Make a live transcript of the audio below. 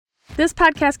This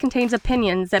podcast contains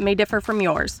opinions that may differ from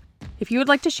yours. If you would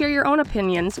like to share your own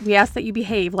opinions, we ask that you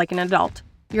behave like an adult.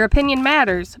 Your opinion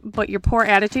matters, but your poor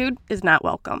attitude is not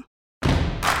welcome.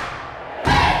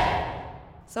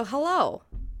 So hello.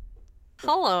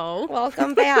 Hello.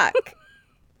 Welcome back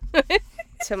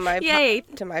to my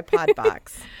to my pod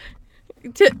box.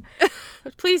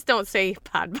 Please don't say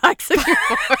pod box anymore.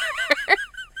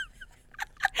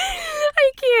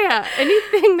 I can't.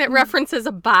 Anything that references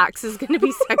a box is going to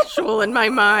be sexual in my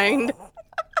mind.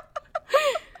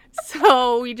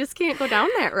 So we just can't go down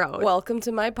that road. Welcome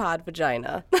to my pod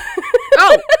vagina.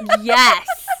 Oh, yes.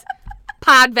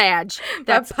 Pod vag.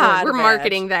 That's pod we're vag.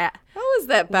 Marketing that. How is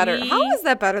that better? How is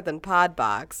that better than pod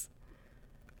box?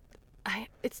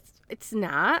 It's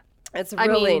not. It's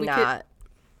really not.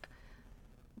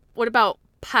 What about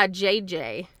pod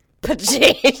JJ? Pod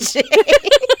JJ.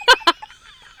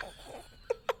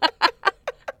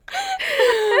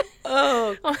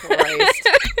 Oh, Christ.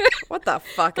 What the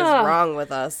fuck is wrong with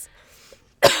us?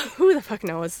 Who the fuck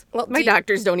knows? Well, my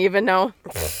doctors don't even know.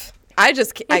 I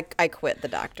quit the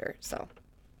doctor, so.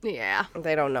 Yeah.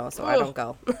 They don't know, so I don't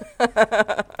go.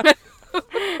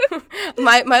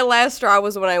 My last straw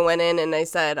was when I went in and I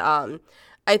said, I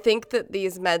think that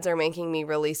these meds are making me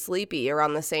really sleepy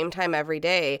around the same time every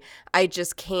day. I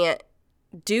just can't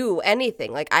do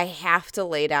anything. Like, I have to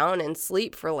lay down and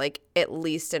sleep for like at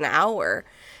least an hour.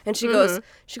 And she goes,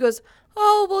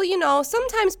 oh, well, you know,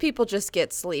 sometimes people just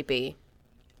get sleepy.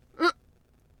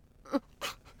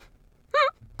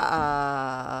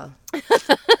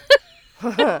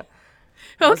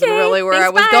 Wasn't really where I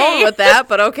was going with that,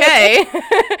 but okay.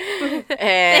 And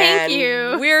thank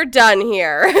you. We're done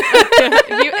here.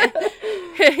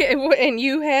 And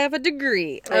you have a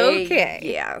degree. Okay.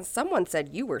 Yeah. Someone said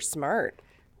you were smart.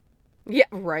 Yeah,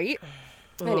 right?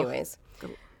 Anyways,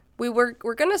 we're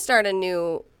going to start a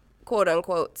new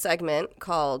quote-unquote segment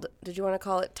called, did you want to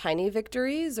call it Tiny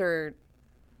Victories or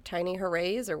Tiny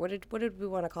Hoorays, or what did we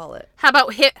want to call it? How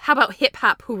about hip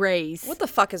hop hoorays? What the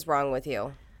fuck is wrong with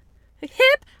you?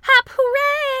 Hip hop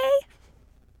hooray!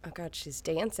 Oh God, she's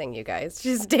dancing, you guys.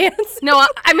 She's dancing. No,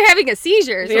 I'm having a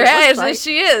seizure. So yeah, like.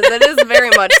 She is. It is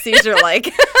very much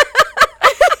seizure-like.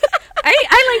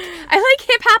 I like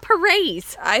hip hop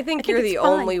hoorays. I think you're the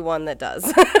only one that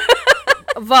does.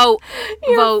 Vote.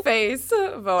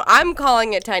 Vote. I'm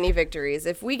calling it Tiny Victories.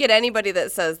 If we get anybody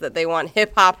that says that they want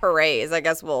hip hop hoorays, I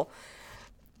guess we'll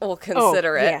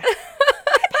consider it. Yeah. Hip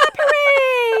hop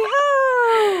hooray!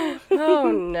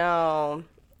 Oh no.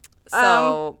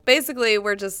 So basically,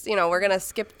 we're just we're gonna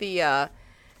skip the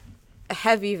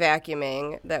heavy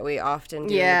vacuuming that we often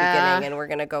do in the beginning, and we're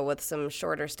gonna go with some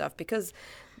shorter stuff because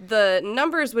the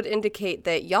numbers would indicate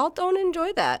that y'all don't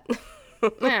enjoy that.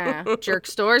 Yeah, jerk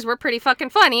stores. We're pretty fucking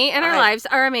funny, and our lives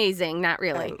are amazing. Not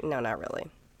really. No, not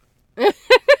really.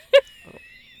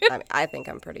 I think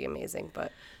I'm pretty amazing,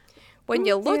 but when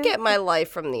you look at my life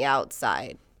from the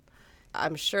outside,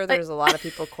 I'm sure there's a lot of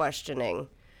people questioning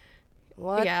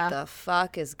what the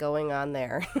fuck is going on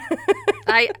there.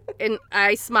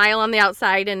 I smile on the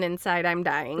outside, and inside I'm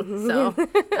dying. So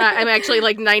I'm actually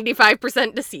like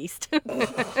 95% deceased.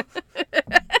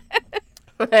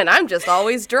 And I'm just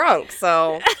always drunk,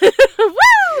 so.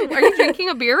 Woo! Are you drinking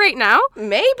a beer right now?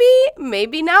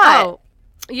 Maybe not. Oh,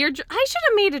 I should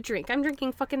have made a drink. I'm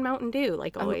drinking fucking Mountain Dew,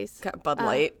 like always. Got Bud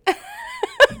Light.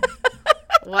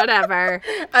 Whatever.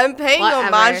 I'm paying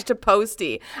homage to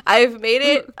Posty. I've made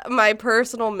it my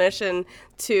personal mission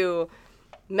to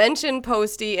mention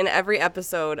Posty in every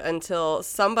episode until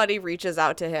somebody reaches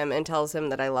out to him and tells him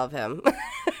that I love him.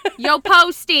 Yo,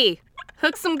 Posty.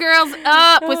 Hook some girls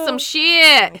up with some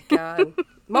shit. Oh, God.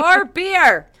 More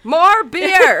beer.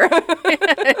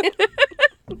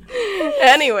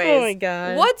 Anyways. Oh, my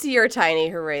God. What's your tiny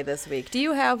hooray this week? Do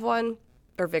you have one?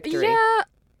 Or victory? Yeah.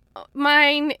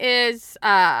 Mine is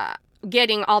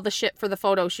getting all the shit for the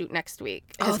photo shoot next week.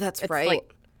 Oh, that's right.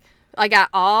 Like, I got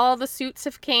all the suits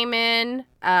have came in.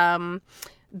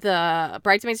 The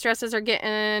bridesmaids' dresses are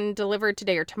getting delivered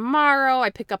today or tomorrow. I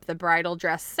pick up the bridal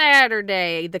dress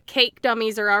Saturday. The cake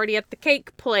dummies are already at the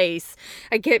cake place.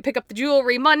 I pick up the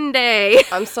jewelry Monday.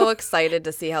 I'm so excited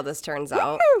to see how this turns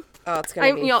out. Oh, it's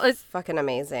going to be it's fucking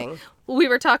amazing. We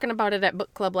were talking about it at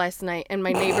book club last night, and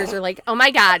my neighbors are like, oh,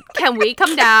 my God, can we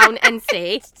come down and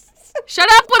see? Shut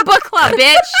up with book club,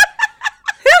 bitch.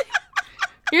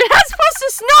 You're not supposed to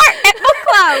snort at book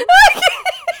club.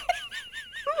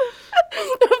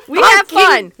 We have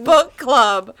fun. Book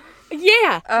club.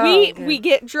 Yeah, Oh, we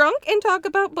get drunk and talk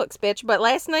about books, bitch. But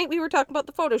last night we were talking about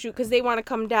the photo shoot because they want to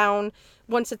come down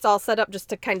once it's all set up just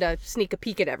to kind of sneak a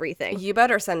peek at everything. You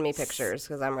better send me pictures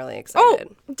because I'm really excited.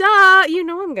 Oh, duh. You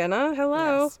know I'm gonna.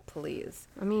 Hello. Yes, please.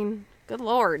 I mean, good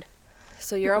Lord.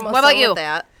 So you're almost What about done you? with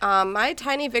that. My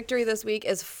tiny victory this week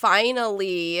is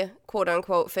finally, quote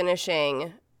unquote,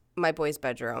 finishing my boy's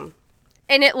bedroom.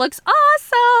 And it looks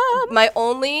awesome. My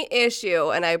only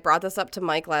issue, and I brought this up to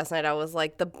Mike last night, I was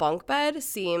like, the bunk bed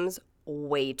seems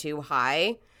way too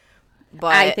high.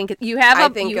 But I think you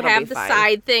have think you it'll have be the fine.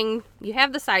 side thing. You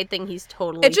have the side thing. He's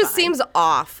totally. It just fine. seems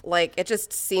off. Like, it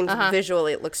just seems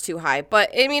visually it looks too high. But,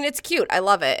 I mean, it's cute. I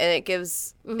love it. And it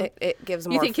gives it gives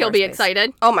more You think floor he'll be space.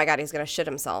 excited? Oh, my God. He's going to shit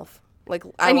himself. Like,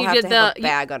 I And will you have did to have the- a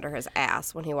bag under his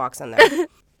ass when he walks in there.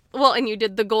 Well, and you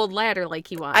did the gold ladder like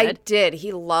he wanted. I did.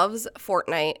 He loves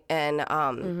Fortnite.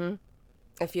 And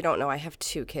if you don't know, I have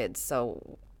 2 kids.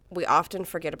 So we often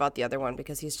forget about the other one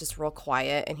because he's just real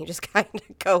quiet and he just kind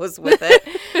of goes with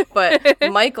it.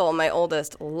 But Michael, my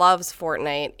oldest, loves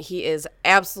Fortnite. He is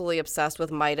absolutely obsessed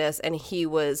with Midas, and he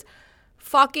was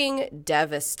fucking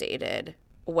devastated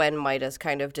when Midas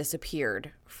kind of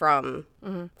disappeared from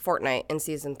Fortnite in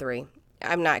season 3.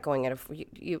 I'm not going in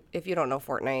if you don't know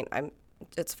Fortnite.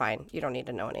 It's fine. You don't need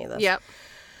to know any of this. Yep.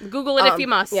 Google it if you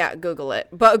must. Yeah, Google it.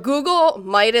 But Google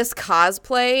Midas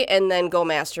cosplay and then go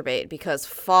masturbate because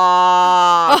fuck.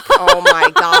 Oh my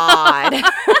God.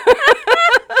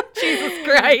 Jesus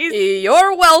Christ.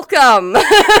 You're welcome.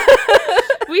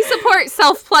 We support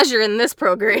self-pleasure in this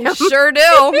program. Sure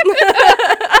do.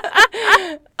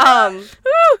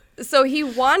 So he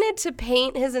wanted to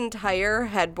paint his entire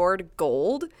headboard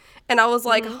gold. And I was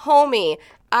like, homie,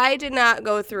 I did not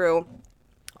go through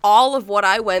all of what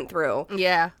I went through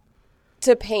Yeah.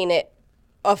 to paint it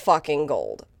a fucking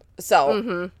gold.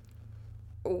 So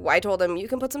I told him, you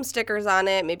can put some stickers on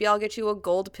it. Maybe I'll get you a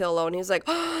gold pillow. And he's like,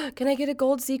 oh, can I get a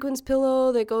gold sequins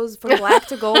pillow that goes from black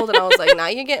to gold? And I was like, now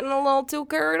you're getting a little too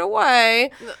carried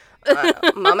away.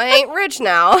 Mama ain't rich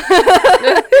now.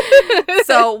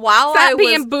 So while Stop I was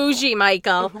being bougie,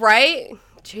 Michael. right?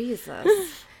 Jesus.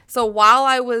 So while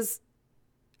I was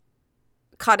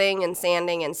cutting and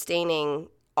sanding and staining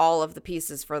all of the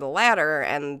pieces for the ladder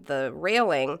and the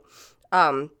railing,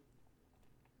 I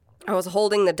was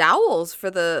holding the dowels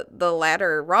for the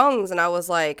ladder rungs, and I was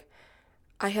like,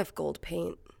 I have gold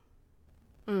paint.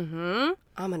 I'm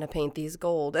going to paint these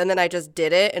gold. And then I just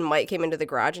did it, and Mike came into the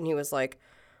garage, and he was like,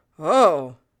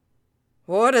 oh,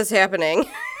 what is happening?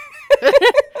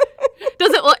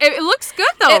 Does it look? It looks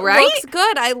good though, It right? looks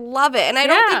good. I love it. And I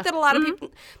don't Yeah. think that a lot of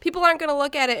people aren't going to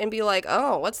look at it and be like,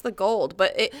 oh, what's the gold?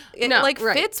 But it No, like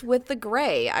right. fits with the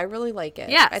gray. I really like it.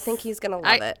 Yes. I think he's going to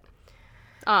love it.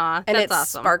 Aw, And that's it's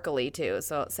awesome. sparkly too,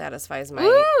 so it satisfies my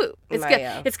Ooh, it's my,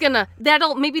 good. It's gonna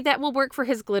maybe that will work for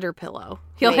his glitter pillow.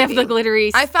 He'll have the Maybe.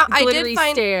 glittery. I glittery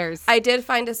stairs. I did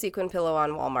find a sequin pillow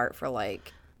on Walmart for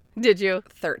like Did you?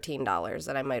 $13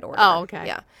 that I might order. Oh, okay.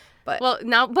 Yeah. But Well,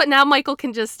 now Michael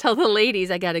can just tell the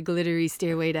ladies, I got a glittery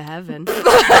stairway to heaven.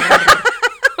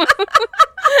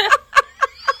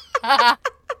 oh,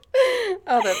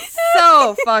 that's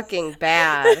so fucking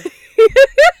bad.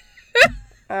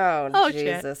 Oh,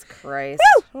 shit. Jesus Christ.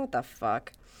 What the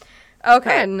fuck?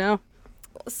 Okay. No.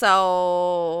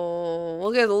 So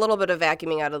we'll get a little bit of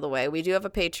vacuuming out of the way. We do have a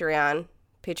Patreon,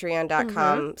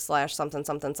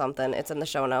 patreon.com/something. It's in the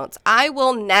show notes. I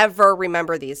will never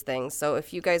remember these things. So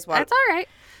if you guys want That's all right.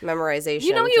 memorization.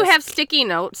 You know you have sticky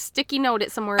notes. Sticky note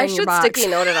it somewhere I in your should box. sticky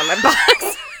note it on my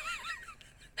box.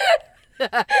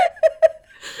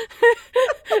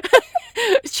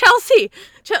 Chelsea,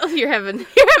 you're having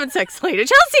sex later.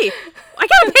 Chelsea, I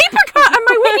got a paper cut on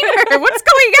my wiener. What's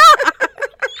going on?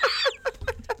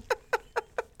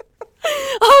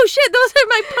 Oh shit, those are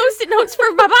my post-it notes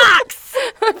for my box.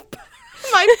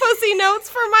 My pussy notes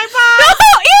for my box.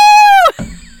 Oh, ew!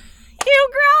 Ew,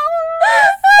 gross.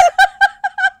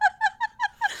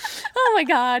 Oh my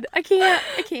god, I can't.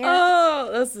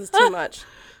 Oh, this is too much.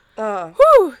 Oh.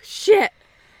 Whew, shit.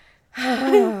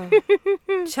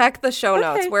 Check the show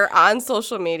notes. Okay. We're on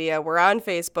social media. We're on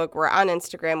Facebook. We're on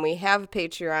Instagram. We have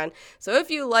Patreon. So if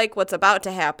you like what's about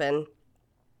to happen,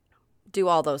 do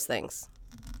all those things.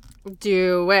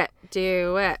 Do it.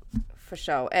 For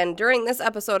sure. And during this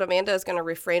episode, Amanda is going to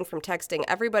refrain from texting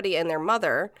everybody and their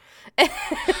mother.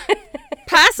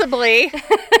 Possibly.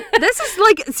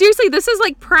 This is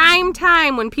like prime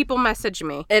time when people message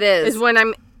me. It is. Is when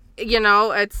I'm,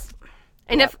 it's...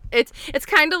 And Yep. if it's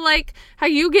kind of like how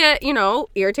you get,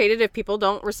 irritated if people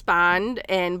don't respond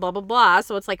and blah, blah, blah.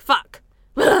 So it's like, fuck.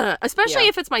 Especially Yeah.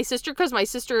 if it's my sister, because my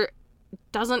sister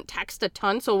doesn't text a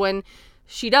ton. So when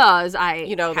she does,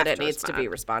 You know that have it to needs to be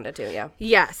respond. responded to, yeah.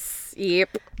 Yes.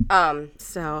 Yep.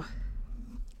 So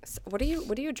what are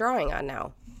you drawing on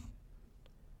now?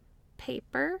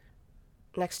 Paper.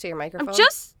 Next to your microphone? I'm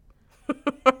just...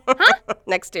 Huh?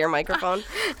 Next to your microphone?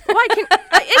 Well,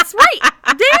 it's right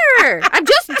there. I'm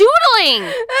just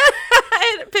doodling.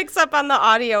 It picks up on the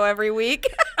audio every week.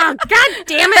 Oh, God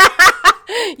damn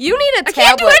it. You need a tablet. I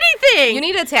can't do anything. You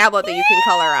need a tablet that you can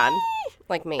color on,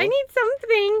 like me. I need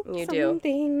something. You do.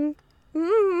 Something.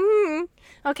 Mm-hmm.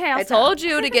 Okay, I told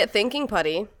you to get thinking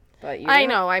putty, but I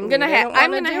know. I'm gonna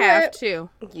have to.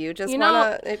 You just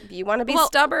wanna be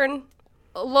stubborn.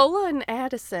 Lola and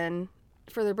Addison,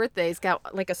 for their birthdays,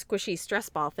 got like a squishy stress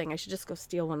ball thing. I should just go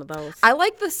steal one of those. I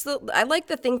like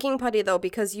the thinking putty though,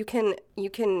 because you can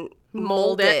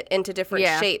mold it into different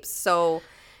shapes. So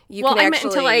you can actually. Well, I meant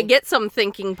until I get some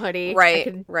thinking putty.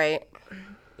 Right.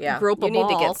 Yeah. Grope a you need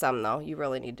ball. to get some though. You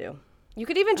really need to. You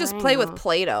could even just play with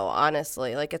Play-Doh,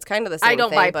 honestly. Like, it's kind of the same thing. I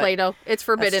don't buy Play-Doh. It's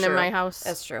forbidden in my house.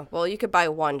 That's true. Well, you could buy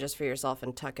one just for yourself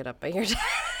and tuck it up by your head.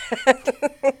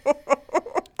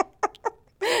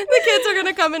 The kids are going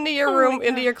to come into your room,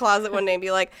 into your closet one day and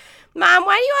be like, Mom,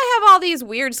 why do you have all these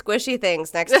weird squishy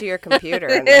things next to your computer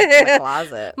in the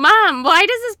closet? Mom, why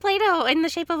does this Play-Doh in the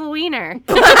shape of a wiener?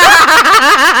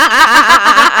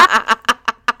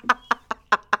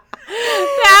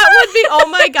 That would be, oh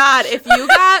my God, if you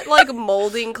got like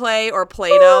molding clay or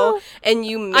Play-Doh and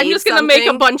you made I'm just going to make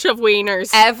a bunch of wieners.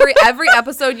 Every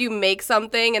episode you make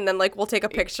something and then like we'll take a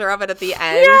picture of it at the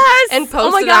end and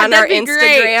post it on our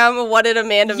Instagram. Great. What did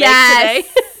Amanda make today?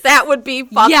 That would be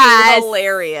fucking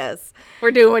hilarious.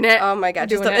 We're doing it. Oh my God.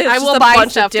 I will buy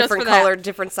bunch stuff of different just for colored,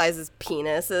 different sizes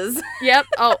penises. Yep.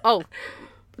 Oh.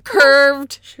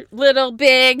 Curved, little,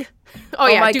 big. Oh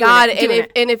yeah, my God!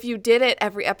 And if you did it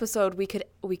every episode, we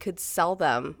could sell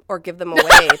them or give them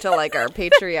away to like our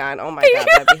Patreon. Oh my God,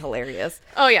 that'd be hilarious.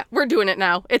 Oh yeah, we're doing it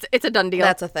now. It's a done deal.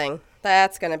 That's a thing.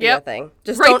 That's gonna be a thing.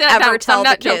 Just write don't ever down. tell I'm the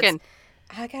not kids. Joking.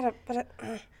 I gotta. But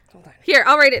hold on. Here,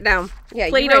 I'll write it down. Yeah,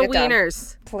 Play-Doh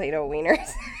wieners. Play-Doh wieners.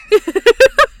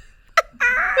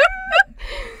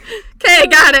 Okay,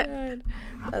 got it.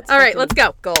 That's all right. Let's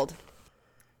go. Gold.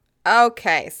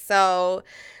 Okay, so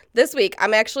this week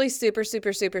I'm actually super,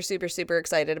 super, super, super, super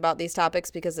excited about these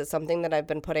topics because it's something that I've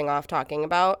been putting off talking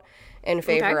about in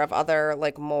favor of other,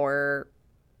 like, more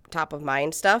top of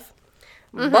mind stuff.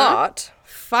 Mm-hmm. But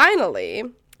finally,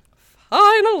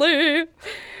 we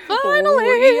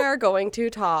are going to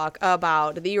talk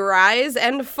about the rise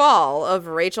and fall of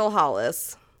Rachel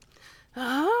Hollis.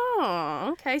 Oh,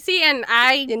 okay. See, and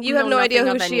you have no idea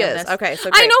who she is. Okay, so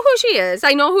great. I know who she is.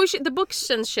 I know the books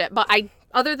and shit, but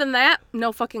other than that,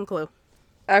 no fucking clue.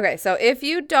 Okay, so if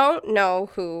you don't know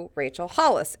who Rachel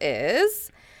Hollis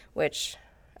is, which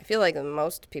I feel like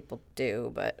most people do,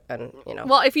 but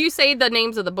Well, if you say the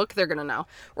names of the book, they're gonna know.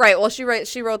 Right. Well,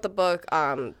 she wrote the book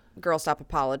Girl Stop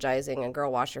Apologizing and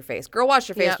Girl Wash Your Face. Girl Wash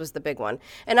Your Face was the big one.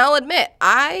 And I'll admit,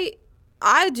 I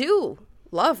do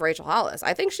love Rachel Hollis.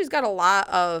 I think she's got a lot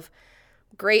of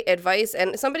great advice.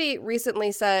 And somebody recently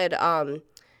said, I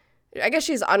guess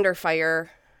she's under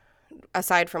fire,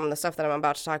 aside from the stuff that I'm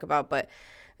about to talk about, but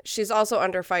she's also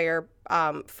under fire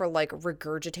for like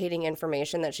regurgitating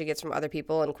information that she gets from other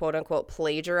people and quote unquote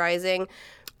plagiarizing.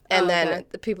 And then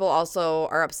the people also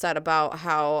are upset about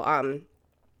how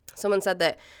someone said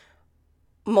that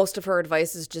most of her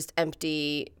advice is just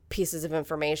empty pieces of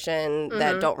information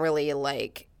that don't really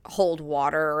like hold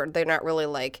water, or they're not really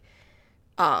like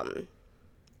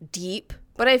deep.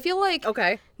 But I feel like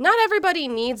not everybody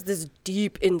needs this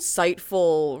deep,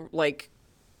 insightful, like,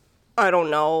 I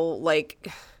don't know, like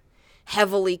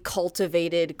heavily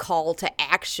cultivated call to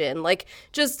action. Like,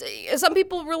 just some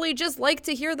people really just like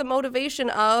to hear the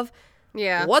motivation of,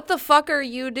 what the fuck are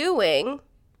you doing?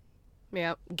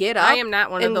 Yep. Get up. I am not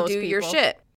one of those do people. Your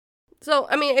shit. So,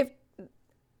 I mean, if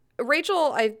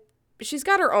Rachel, she's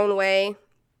got her own way.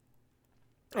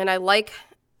 And I like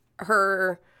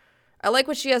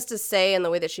what she has to say and the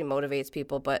way that she motivates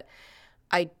people, but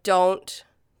I don't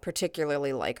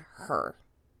particularly like her.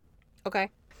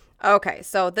 Okay,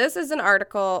 so this is an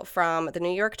article from the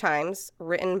New York Times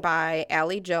written by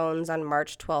Allie Jones on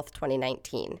March 12th,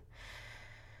 2019.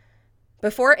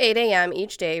 Before 8 a.m.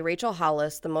 each day, Rachel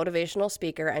Hollis, the motivational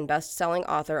speaker and best-selling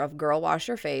author of Girl Wash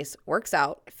Your Face, works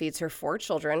out, feeds her 4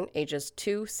 children, ages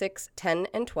 2, 6, 10,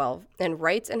 and 12, and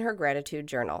writes in her gratitude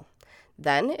journal.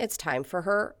 Then it's time for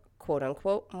her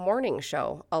quote-unquote morning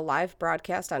show, a live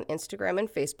broadcast on Instagram and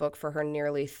Facebook for her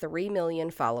nearly 3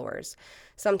 million followers,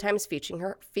 sometimes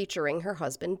featuring her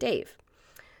husband, Dave.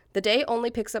 The day only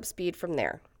picks up speed from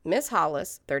there. Miss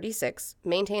Hollis, 36,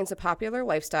 maintains a popular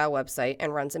lifestyle website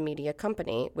and runs a media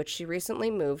company, which she recently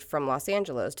moved from Los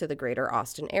Angeles to the greater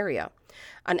Austin area.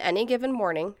 On any given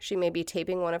morning, she may be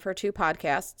taping one of her 2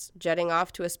 podcasts, jetting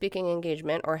off to a speaking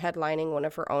engagement, or headlining one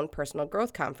of her own personal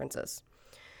growth conferences.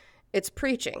 It's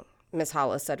preaching, Miss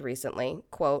Hollis said recently,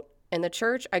 quote, "In the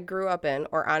church I grew up in,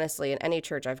 or honestly in any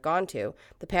church I've gone to,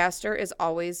 the pastor is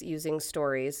always using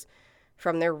stories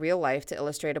from their real life to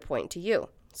illustrate a point to you.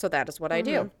 So that is what I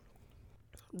do."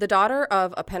 The daughter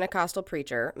of a Pentecostal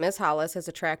preacher, Miss Hollis has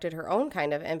attracted her own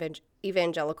kind of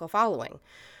evangelical following.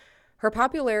 Her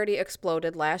popularity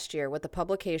exploded last year with the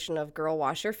publication of Girl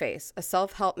Wash Your Face, a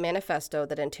self-help manifesto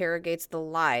that interrogates the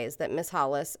lies that Miss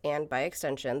Hollis, and by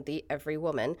extension, the every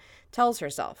woman, tells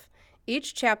herself.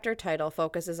 Each chapter title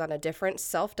focuses on a different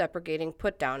self-deprecating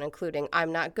put-down, including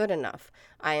 "I'm not good enough,"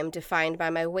 "I am defined by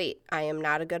my weight," "I am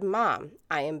not a good mom,"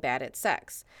 "I am bad at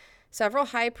sex." Several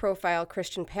high-profile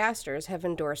Christian pastors have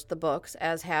endorsed the books,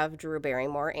 as have Drew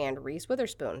Barrymore and Reese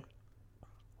Witherspoon.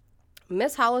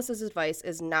 Miss Hollis's advice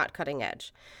is not cutting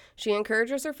edge. She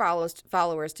encourages her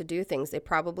followers to do things they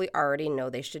probably already know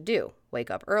they should do: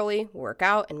 wake up early, work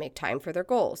out, and make time for their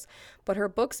goals. But her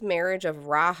book's marriage of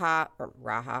rah-rah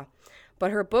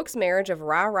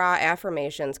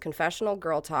affirmations, confessional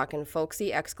girl talk, and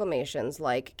folksy exclamations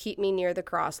like "Keep me near the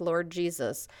cross, Lord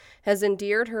Jesus," has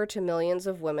endeared her to millions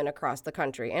of women across the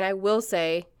country. And I will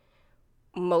say,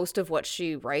 most of what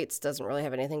she writes doesn't really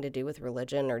have anything to do with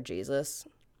religion or Jesus.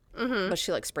 But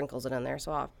she sprinkles it in there.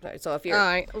 So if you're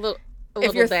a little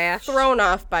dash. Thrown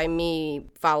off by me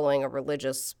following a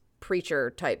religious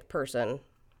preacher type person,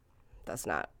 that's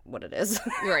not what it is.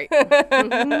 Right.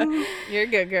 You're a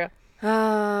good girl.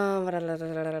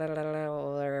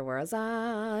 Where was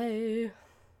I?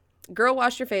 Girl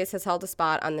Wash Your Face has held a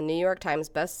spot on the New York Times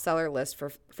bestseller list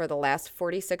for the last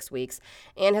 46 weeks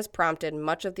and has prompted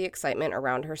much of the excitement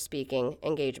around her speaking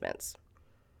engagements.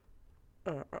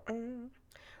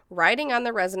 Riding on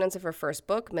the resonance of her first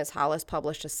book, Miss Hollis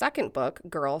published a second book,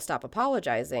 Girl, Stop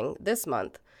Apologizing, this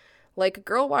month. Like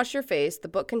Girl Wash Your Face, the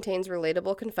book contains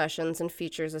relatable confessions and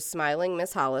features a smiling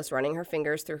Miss Hollis running her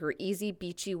fingers through her easy,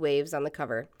 beachy waves on the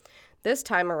cover. This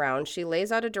time around, she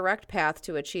lays out a direct path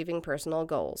to achieving personal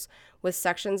goals, with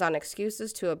sections on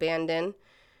excuses to abandon,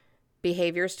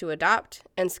 behaviors to adopt,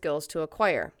 and skills to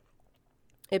acquire.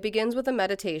 It begins with a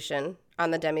meditation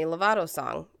on the Demi Lovato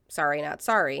song, Sorry Not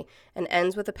Sorry, and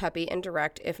ends with a peppy and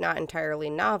direct, if not entirely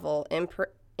novel,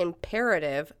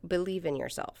 imperative, believe in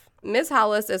yourself. Ms.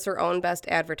 Hollis is her own best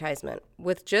advertisement.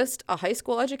 With just a high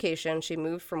school education, she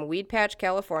moved from Weed Patch,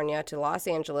 California to Los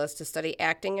Angeles to study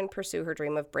acting and pursue her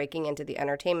dream of breaking into the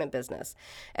entertainment business.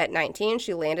 At 19,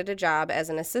 she landed a job as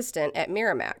an assistant at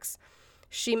Miramax.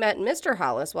 She met Mr.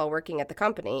 Hollis while working at the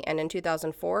company, and in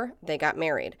 2004, they got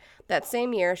married. That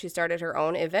same year, she started her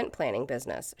own event planning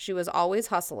business. She was always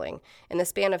hustling. In the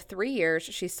span of 3 years,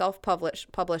 she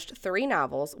published 3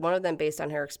 novels, one of them based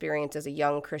on her experience as a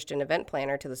young Christian event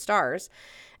planner to the stars,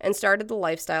 and started the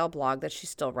lifestyle blog that she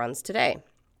still runs today.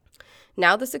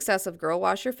 Now the success of Girl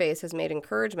Wash Your Face has made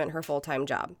encouragement her full-time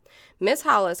job. Ms.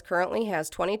 Hollis currently has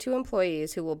 22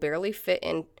 employees who will barely fit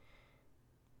in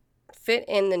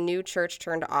the new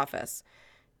church-turned-office.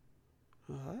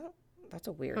 What? That's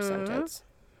a weird sentence.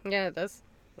 Yeah, it does.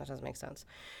 That doesn't make sense.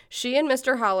 She and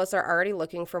Mr. Hollis are already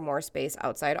looking for more space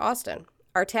outside Austin.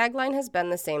 Our tagline has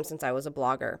been the same since I was a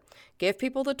blogger. Give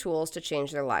people the tools to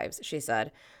change their lives, she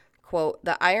said. Quote,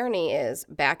 the irony is,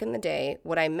 back in the day,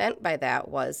 what I meant by that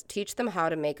was teach them how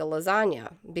to make a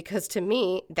lasagna, because to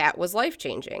me, that was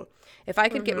life-changing. If I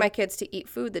could get my kids to eat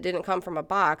food that didn't come from a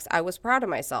box, I was proud of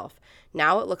myself.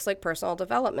 Now it looks like personal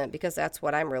development because that's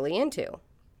what I'm really into.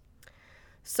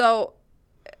 So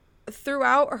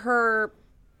throughout her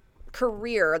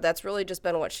career, that's really just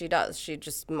been what she does. She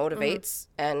just motivates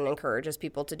and encourages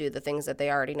people to do the things that they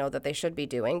already know that they should be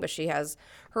doing, but she has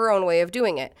her own way of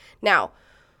doing it. Now,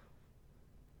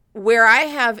 where I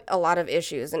have a lot of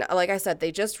issues, and like I said,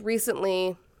 they just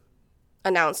recently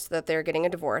announced that they're getting a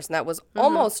divorce, and that was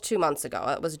almost 2 months ago.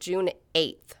 It was June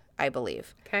 8th, I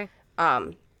believe. Okay.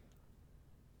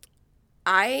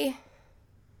 I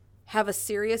have a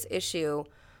serious issue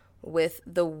with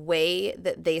the way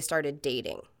that they started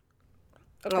dating.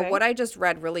 Okay. What I just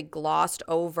read really glossed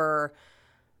over,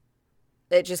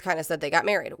 it just kind of said they got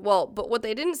married. Well, but what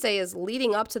they didn't say is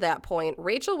leading up to that point,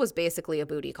 Rachel was basically a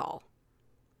booty call.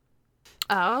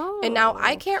 Oh. And now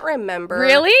I can't remember.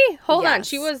 Really? Hold on.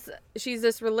 Yes. She's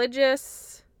this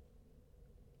religious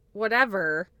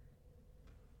whatever.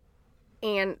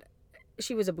 And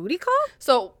she was a booty call?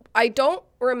 So I don't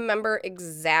remember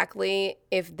exactly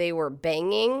if they were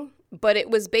banging But it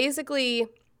was basically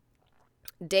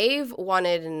Dave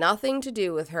wanted nothing to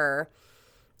do with her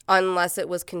unless it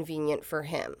was convenient for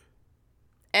him.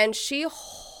 And she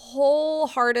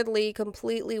wholeheartedly,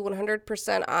 completely,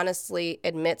 100% honestly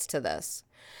admits to this.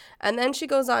 And then she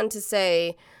goes on to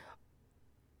say,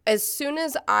 as soon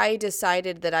as I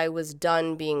decided that I was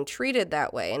done being treated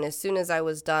that way, and as soon as I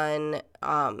was done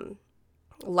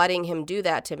letting him do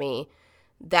that to me,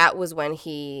 that was when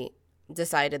he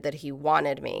decided that he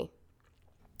wanted me.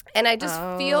 And I just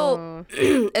feel,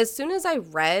 as soon as I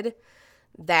read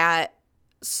that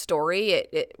story,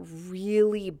 it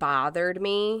really bothered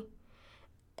me.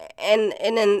 And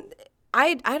then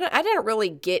I didn't really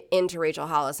get into Rachel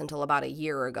Hollis until about a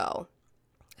year ago.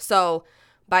 So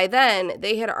by then,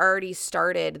 they had already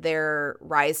started their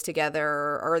rise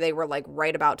together, or they were like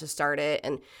right about to start it.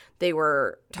 And they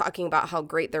were talking about how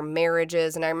great their marriage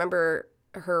is. And I remember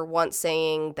her once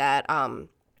saying that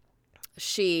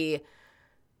she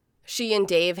and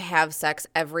Dave have sex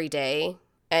every day,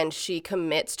 and she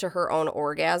commits to her own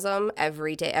orgasm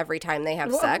every day, every time they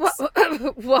have sex.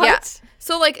 What? Yeah.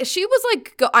 So, like, she was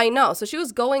like, I know. So she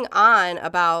was going on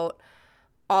about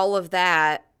all of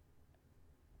that,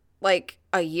 like,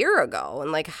 a year ago.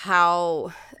 And, like,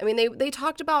 how, I mean, they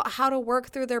talked about how to work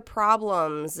through their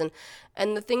problems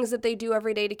and the things that they do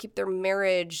every day to keep their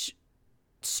marriage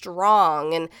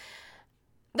strong. And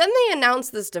then they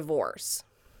announced this divorce.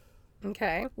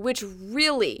 Okay. Which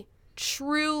really,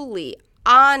 truly,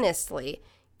 honestly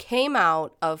came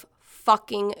out of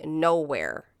fucking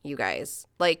nowhere, you guys.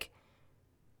 Like,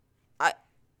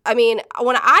 I mean,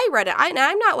 when I read it,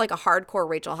 I'm not like a hardcore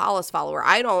Rachel Hollis follower.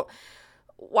 I don't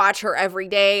watch her every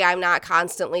day. I'm not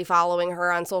constantly following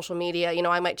her on social media. You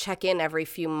know, I might check in every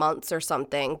few months or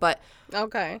something. But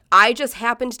okay, I just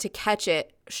happened to catch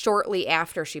it shortly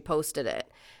after she posted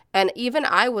it. And even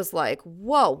I was like,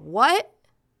 whoa, what?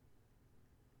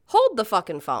 Hold the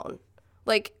fucking phone.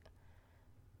 Like,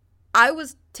 I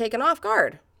was taken off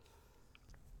guard.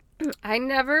 I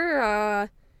never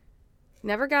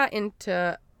got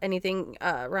into anything.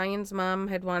 Ryan's mom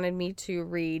had wanted me to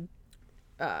read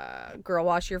Girl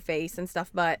Wash Your Face and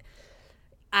stuff, but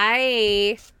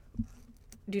I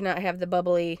do not have the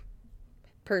bubbly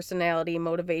personality,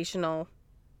 motivational,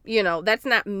 you know, that's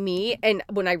not me. And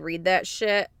when I read that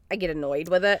shit, I get annoyed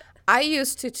with it. I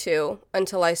used to too,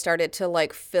 until I started to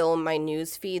like fill my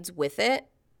news feeds with it.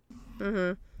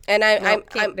 Mm-hmm. And I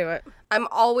can't do it. I'm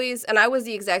always, and I was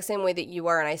the exact same way that you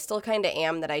are, and I still kind of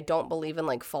am, that I don't believe in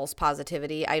like false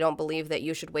positivity. I don't believe that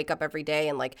you should wake up every day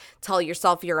and like tell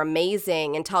yourself you're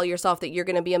amazing and tell yourself that you're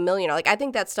going to be a millionaire. Like, I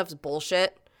think that stuff's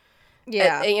bullshit.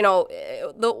 Yeah. You know,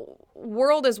 the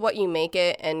world is what you make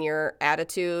it, and your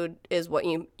attitude is what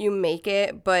you make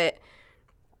it, but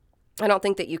I don't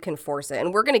think that you can force it.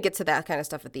 And we're going to get to that kind of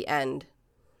stuff at the end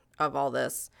of all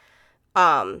this.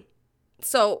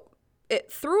 So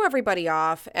it threw everybody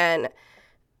off. And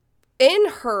in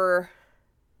her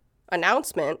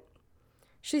announcement,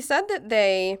 she said that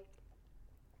they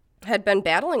had been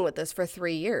battling with this for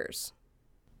 3 years.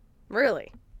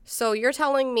 Really? So you're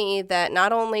telling me that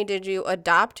not only did you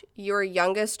adopt your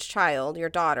youngest child, your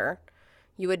daughter,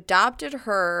 you adopted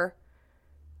her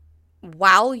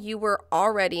while you were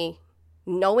already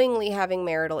knowingly having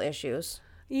marital issues.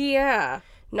 Yeah.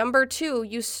 Number 2,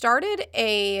 you started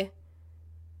a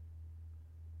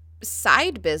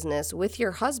side business with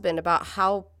your husband about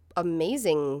how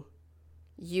amazing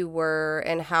you were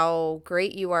and how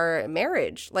great you are at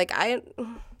marriage. Like,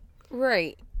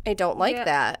 Right. I don't like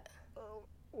that.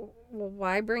 Well,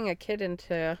 why bring a kid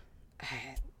into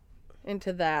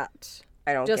that?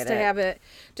 I don't just get it.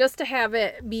 Just to have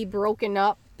it be broken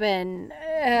up and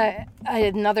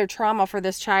another trauma for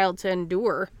this child to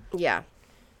endure. Yeah,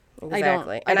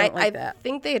 exactly. I don't like that.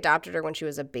 think they adopted her when she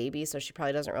was a baby, so she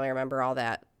probably doesn't really remember all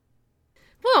that.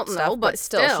 Well, stuff, no, but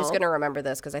still, she's going to remember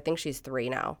this because I think she's 3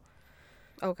 now.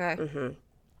 Okay. Mm-hmm.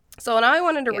 So now I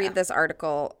wanted to read this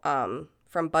article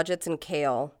from Budgets and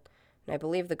Kale, and I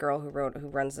believe the girl who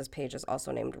runs this page is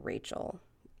also named Rachel.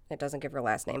 It doesn't give her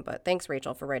last name, but thanks,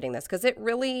 Rachel, for writing this, because it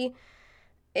really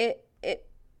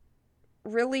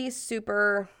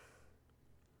super.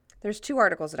 There's 2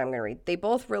 articles that I'm going to read. They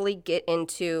both really get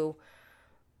into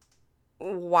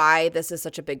why this is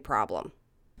such a big problem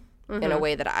in a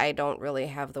way that I don't really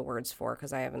have the words for,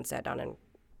 because I haven't sat down and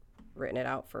written it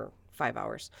out for 5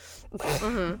 hours.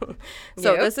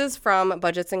 So this is from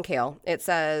Budgets and Kale. It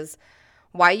says,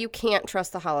 why you can't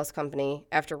trust the Hollis company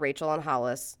after Rachel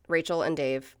and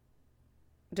Dave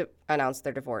announced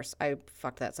their divorce. I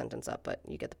fucked that sentence up, but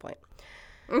you get the point.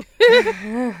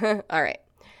 All right.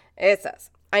 It says,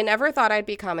 I never thought I'd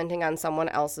be commenting on someone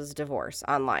else's divorce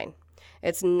online.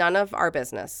 It's none of our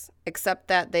business, except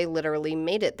that they literally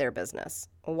made it their business.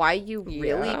 Why you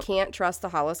really can't trust the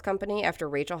Hollis company after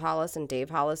Rachel Hollis and Dave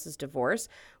Hollis's divorce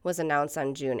was announced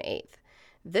on June 8th.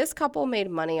 This couple made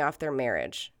money off their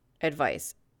marriage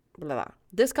advice. Blah, blah.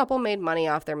 This couple made money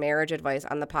off their marriage advice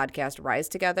on the podcast Rise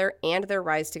Together and their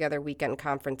Rise Together weekend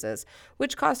conferences,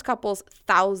 which cost couples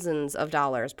thousands of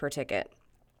dollars per ticket.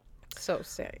 So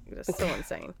sick. Just so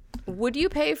insane. Would you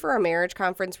pay for a marriage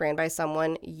conference ran by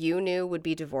someone you knew would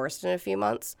be divorced in a few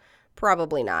months?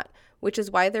 Probably not, which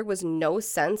is why there was no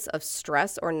sense of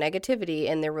stress or negativity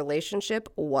in their relationship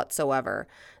whatsoever.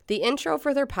 The intro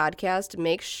for their podcast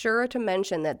makes sure to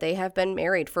mention that they have been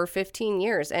married for 15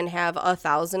 years and have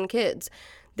 1,000 kids.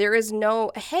 There is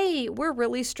no, hey, we're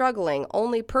really struggling,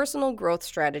 only personal growth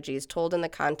strategies told in the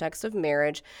context of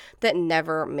marriage that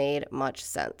never made much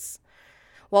sense.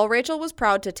 While Rachel was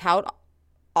proud to tout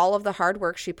all of the hard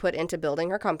work she put into building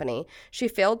her company, she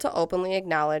failed to openly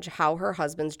acknowledge how her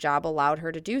husband's job allowed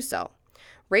her to do so.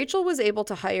 Rachel was able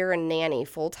to hire a nanny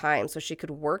full-time so she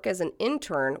could work as an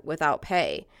intern without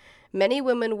pay. Many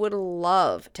women would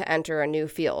love to enter a new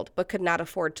field, but could not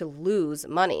afford to lose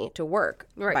money to work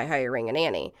by hiring a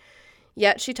nanny.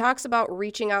 Yet she talks about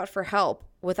reaching out for help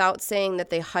without saying that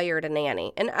they hired a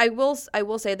nanny. And I will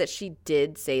say that she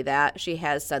did say that. She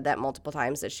has said that multiple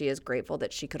times, that she is grateful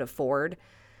that she could afford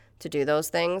to do those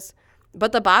things.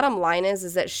 But the bottom line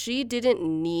is that she didn't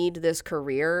need this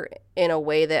career in a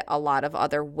way that a lot of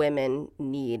other women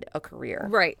need a career.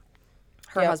 Right.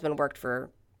 Her husband worked for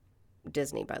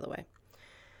Disney, by the way.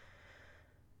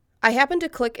 I happened to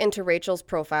click into Rachel's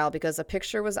profile because a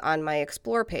picture was on my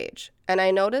Explore page, and I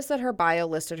noticed that her bio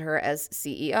listed her as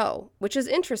CEO, which is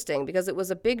interesting because it was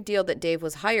a big deal that Dave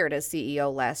was hired as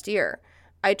CEO last year.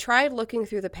 I tried looking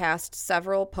through the past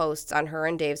several posts on her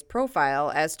and Dave's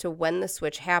profile as to when the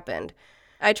switch happened.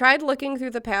 But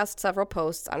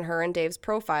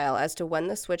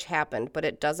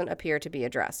it doesn't appear to be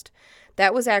addressed.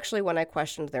 That was actually when I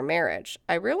questioned their marriage.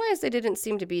 I realized they didn't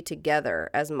seem to be together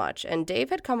as much, and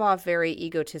Dave had come off very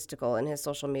egotistical in his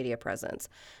social media presence.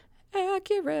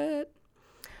 Accurate.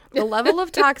 The level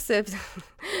of toxicity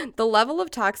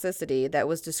that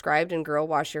was described in Girl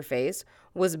Wash Your Face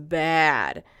was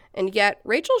bad. And yet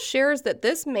Rachel shares that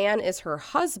this man is her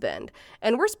husband,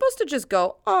 and we're supposed to just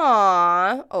go,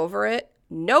 "Aw," over it.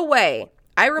 No way.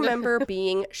 I remember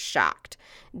being shocked.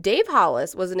 Dave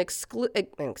Hollis was an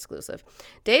exclusive.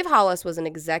 Dave Hollis was an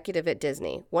executive at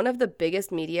Disney, one of the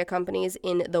biggest media companies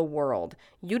in the world.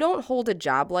 You don't hold a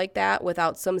job like that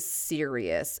without some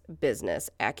serious business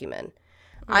acumen.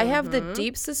 I have the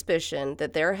deep suspicion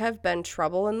that there have been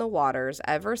trouble in the waters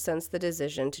ever since the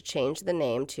decision to change the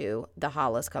name to the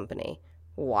Hollis Company.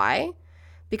 Why?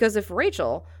 Because if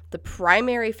Rachel, the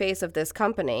primary face of this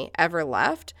company, ever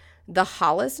left, the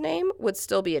Hollis name would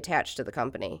still be attached to the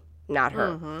company, not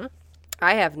her.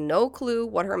 I have no clue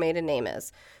what her maiden name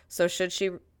is. So should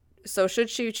she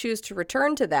choose to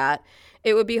return to that,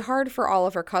 it would be hard for all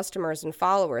of her customers and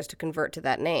followers to convert to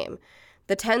that name.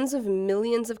 The tens of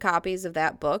millions of copies of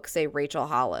that book say Rachel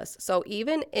Hollis. So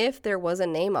even if there was a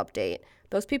name update,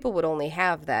 those people would only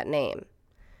have that name.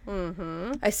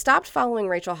 I stopped following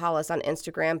Rachel Hollis on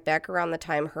Instagram back around the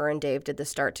time her and Dave did the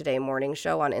Start Today morning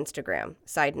show on Instagram.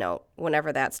 Side note,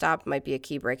 whenever that stopped might be a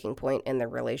key breaking point in their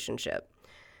relationship.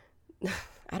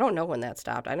 I don't know when that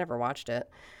stopped. I never watched it.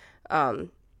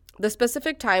 The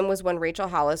specific time was when Rachel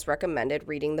Hollis recommended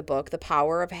reading the book The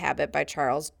Power of Habit by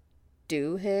Charles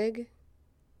Duhigg.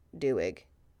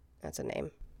 That's a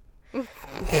name.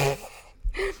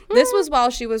 This was while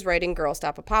she was writing Girl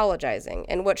Stop Apologizing,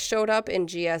 and what showed up in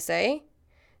GSA?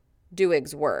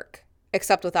 Duhigg's work,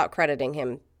 except without crediting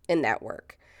him in that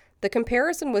work. The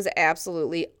comparison was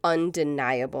absolutely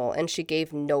undeniable, and she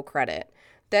gave no credit.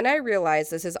 Then I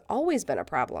realized this has always been a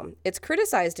problem. It's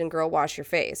criticized in Girl Wash Your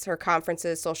Face, her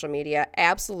conferences, social media,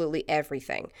 absolutely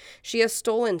everything. She has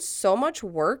stolen so much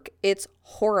work, it's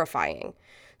horrifying.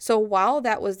 So while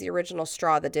that was the original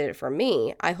straw that did it for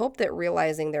me, I hope that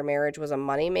realizing their marriage was a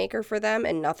moneymaker for them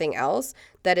and nothing else,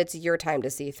 that it's your time to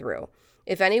see through.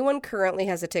 If anyone currently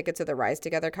has a ticket to the Rise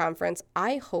Together conference,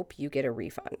 I hope you get a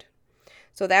refund.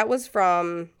 So that was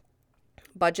from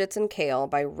Budgets and Kale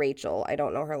by Rachel. I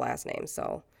don't know her last name,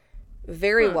 so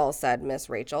very well said, Miss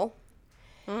Rachel.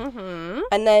 And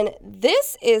then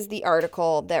this is the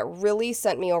article that really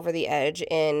sent me over the edge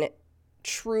in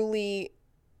truly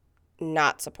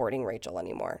not supporting Rachel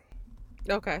anymore.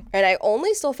 Okay. And I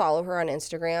only still follow her on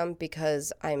Instagram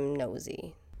because I'm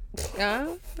nosy.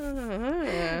 But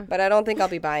I don't think I'll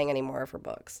be buying any more of her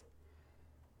books.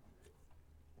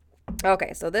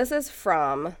 Okay, so this is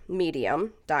from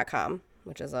medium.com.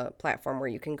 which is a platform where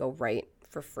you can go write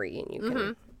for free and you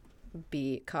can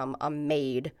become a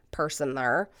made person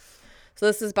there. So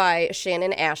this is by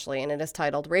Shannon Ashley, and it is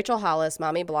titled, Rachel Hollis,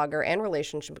 mommy blogger and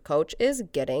relationship coach, is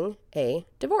getting a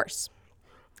divorce.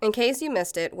 In case you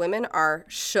missed it, women are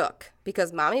shook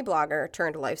because mommy blogger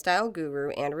turned lifestyle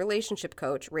guru and relationship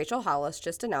coach Rachel Hollis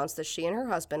just announced that she and her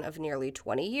husband of nearly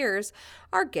 20 years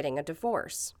are getting a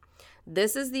divorce.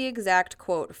 This is the exact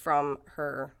quote from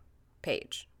her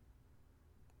page.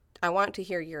 I want to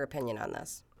hear your opinion on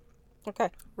this. Okay.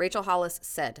 Rachel Hollis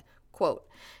said, quote,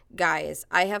 guys,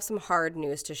 I have some hard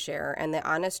news to share, and the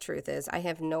honest truth is I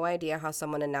have no idea how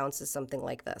someone announces something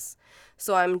like this.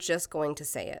 So I'm just going to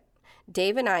say it.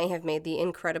 Dave and I have made the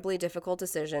incredibly difficult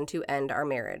decision to end our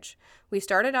marriage. We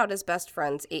started out as best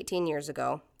friends 18 years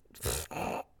ago.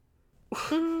 Oh,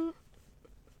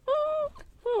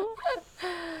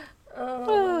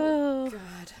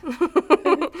 God.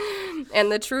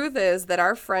 And the truth is that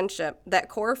our friendship, that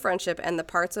core friendship and the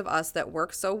parts of us that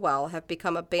work so well have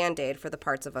become a Band-Aid for the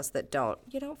parts of us that don't.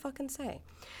 You don't fucking say.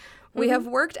 We have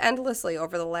worked endlessly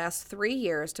over the last 3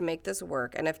 years to make this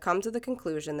work and have come to the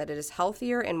conclusion that it is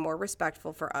healthier and more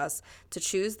respectful for us to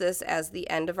choose this as the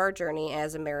end of our journey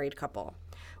as a married couple.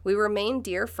 We remain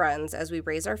dear friends as we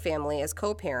raise our family as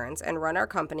co-parents and run our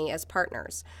company as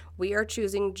partners. We are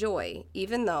choosing joy,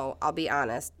 even though, I'll be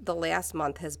honest, the last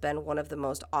month has been one of the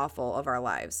most awful of our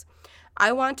lives.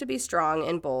 I want to be strong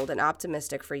and bold and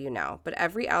optimistic for you now, but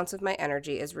every ounce of my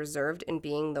energy is reserved in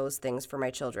being those things for my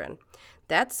children.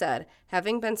 That said,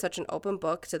 having been such an open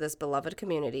book to this beloved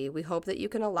community, we hope that you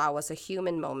can allow us a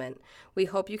human moment. We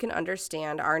hope you can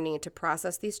understand our need to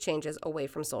process these changes away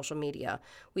from social media.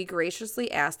 We graciously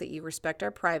ask that you respect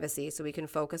our privacy so we can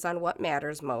focus on what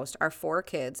matters most, our 4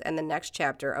 kids, and the next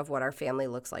chapter of what our family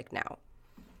looks like now.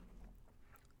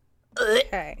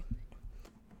 Okay.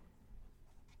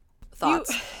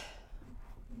 Thoughts?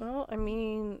 Well, I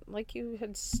mean, like you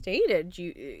had stated,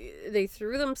 they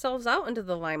threw themselves out into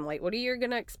the limelight. What are you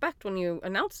gonna expect when you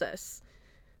announce this?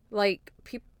 Like,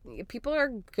 people are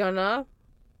gonna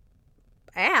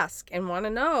ask and want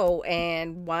to know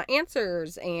and want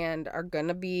answers and are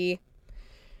gonna be.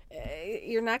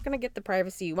 You're not gonna get the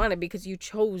privacy you wanted because you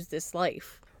chose this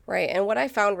life. Right, and what I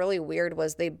found really weird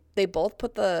was they both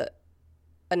put the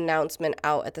announcement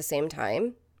out at the same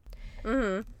time.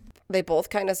 Mm-hmm. They both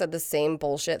kind of said the same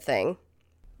bullshit thing.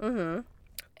 Mm-hmm.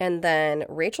 And then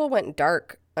Rachel went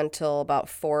dark until about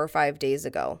 4 or 5 days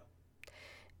ago.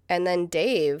 And then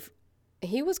Dave,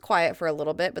 he was quiet for a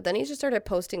little bit, but then he just started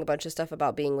posting a bunch of stuff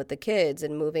about being with the kids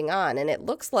and moving on. And it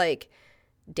looks like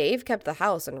Dave kept the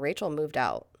house and Rachel moved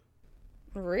out.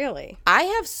 Really? I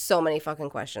have so many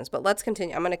fucking questions, but let's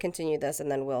continue. I'm going to continue this and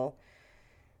then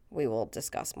we will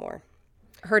discuss more.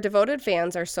 Her devoted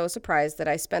fans are so surprised that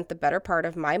I spent the better part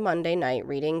of my Monday night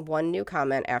reading one new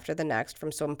comment after the next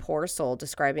from some poor soul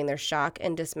describing their shock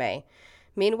and dismay.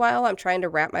 Meanwhile, I'm trying to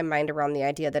wrap my mind around the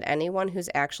idea that anyone who's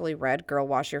actually read Girl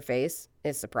Wash Your Face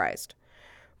is surprised.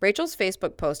 Rachel's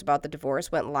Facebook post about the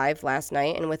divorce went live last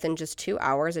night, and within just 2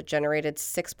 hours, it generated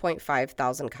 6.5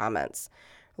 thousand comments.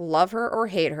 Love her or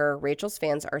hate her, Rachel's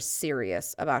fans are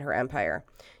serious about her empire.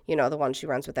 You know, the one she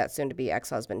runs with that soon-to-be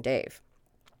ex-husband, Dave.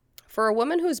 For a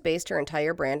woman who's based her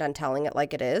entire brand on telling it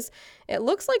like it is, it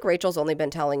looks like Rachel's only been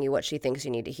telling you what she thinks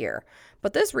you need to hear.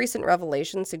 But this recent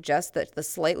revelation suggests that the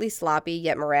slightly sloppy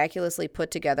yet miraculously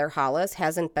put together Hollis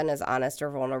hasn't been as honest or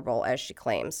vulnerable as she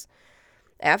claims.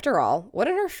 After all,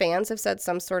 wouldn't her fans have had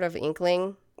some sort of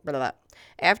inkling that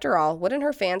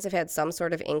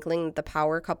the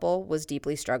power couple was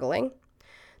deeply struggling?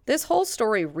 This whole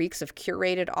story reeks of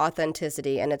curated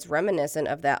authenticity, and it's reminiscent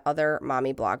of that other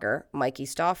mommy blogger, Myka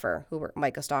Stauffer, who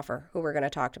we're going to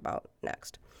talk about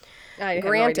next. I have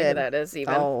no idea who that is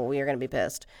even. Oh, you're going to be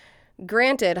pissed.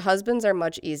 Granted, husbands are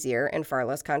much easier and far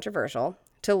less controversial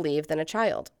to leave than a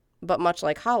child. But much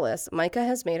like Hollis, Myka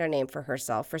has made a name for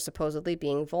herself for supposedly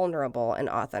being vulnerable and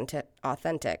authentic.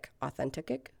 Authentic?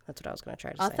 That's what I was going to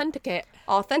try to say.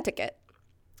 Authenticate.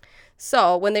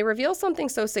 So when they reveal something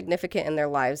so significant in their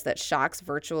lives that shocks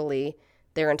virtually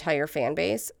their entire fan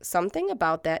base, something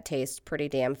about that tastes pretty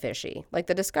damn fishy, like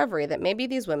the discovery that maybe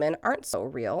these women aren't so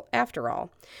real after all.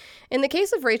 In the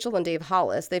case of Rachel and Dave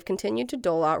Hollis, they've continued to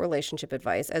dole out relationship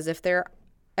advice as if they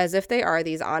are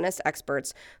these honest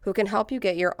experts who can help you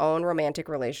get your own romantic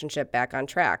relationship back on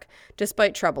track,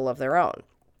 despite trouble of their own.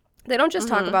 They don't just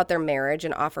talk about their marriage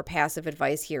and offer passive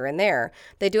advice here and there.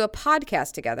 They do a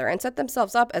podcast together and set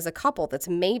themselves up as a couple that's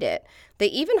made it. They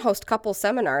even host couple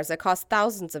seminars that cost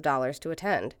thousands of dollars to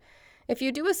attend. If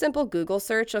you do a simple Google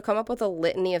search, you'll come up with a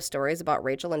litany of stories about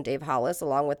Rachel and Dave Hollis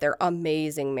along with their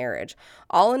amazing marriage,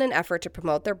 all in an effort to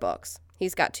promote their books.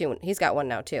 He's got one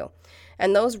now too.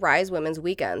 And those Rise Women's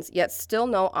weekends, yet still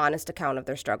no honest account of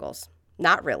their struggles.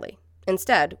 Not really.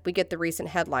 Instead, we get the recent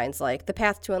headlines like The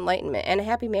Path to Enlightenment and a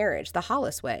Happy Marriage, The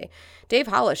Hollis Way. Dave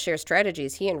Hollis shares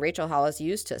strategies he and Rachel Hollis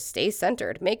use to stay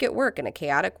centered, make it work in a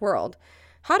chaotic world.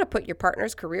 How to Put Your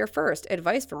Partner's Career First,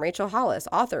 advice from Rachel Hollis,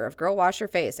 author of Girl Wash Your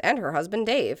Face, and her husband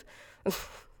Dave.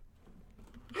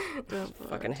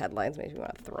 Fucking headlines make me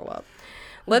want to throw up.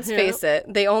 Let's face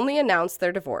it, they only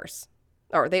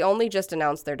just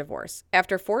announced their divorce.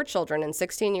 After 4 children and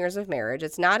 16 years of marriage,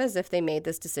 it's not as if they made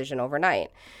this decision overnight.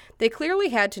 They clearly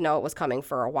had to know it was coming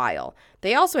for a while.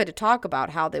 They also had to talk about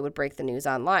how they would break the news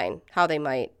online, how they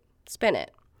might spin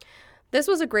it. This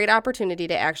was a great opportunity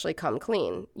to actually come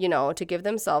clean, to give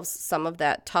themselves some of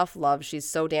that tough love she's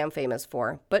so damn famous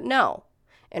for. But no.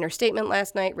 In her statement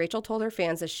last night, Rachel told her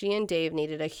fans that she and Dave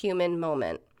needed a human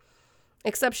moment.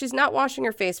 Except she's not washing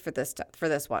her face for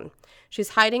this one. She's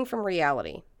hiding from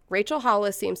reality. Rachel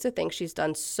Hollis seems to think she's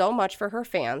done so much for her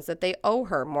fans that they owe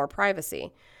her more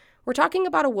privacy. We're talking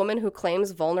about a woman who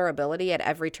claims vulnerability at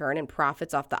every turn and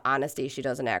profits off the honesty she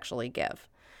doesn't actually give.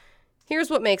 Here's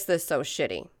what makes this so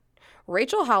shitty.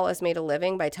 Rachel Hollis made a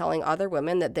living by telling other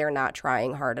women that they're not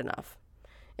trying hard enough.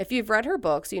 If you've read her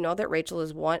books, you know that Rachel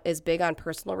is big on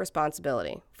personal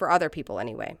responsibility, for other people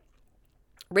anyway.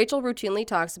 Rachel routinely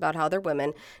talks about how they're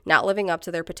women not living up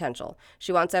to their potential.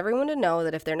 She wants everyone to know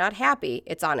that if they're not happy,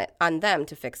 it's on them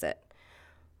to fix it.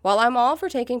 While I'm all for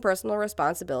taking personal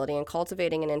responsibility and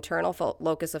cultivating an internal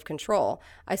locus of control,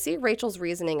 I see Rachel's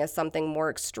reasoning as something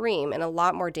more extreme and a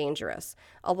lot more dangerous.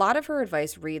 A lot of her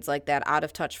advice reads like that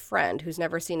out-of-touch friend who's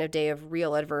never seen a day of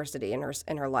real adversity in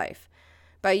her life.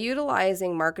 By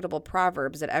utilizing marketable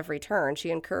proverbs at every turn, she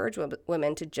encouraged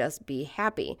women to just be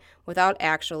happy without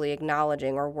actually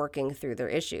acknowledging or working through their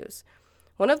issues.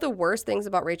 One of the worst things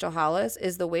about Rachel Hollis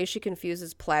is the way she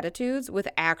confuses platitudes with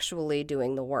actually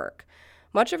doing the work.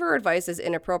 Much of her advice is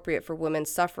inappropriate for women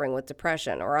suffering with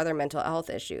depression or other mental health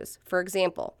issues. For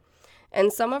example,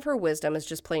 and some of her wisdom is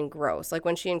just plain gross, like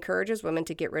when she encourages women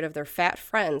to get rid of their fat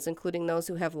friends, including those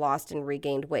who have lost and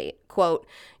regained weight. Quote,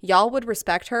 "Y'all would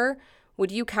respect her?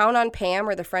 Would you count on Pam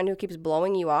or the friend who keeps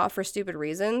blowing you off for stupid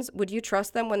reasons? Would you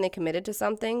trust them when they committed to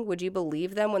something? Would you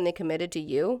believe them when they committed to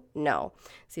you? No."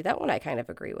 See, that one I kind of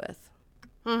agree with.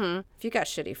 Mm-hmm. If you got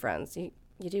shitty friends,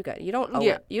 you don't owe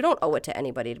it. You don't owe it to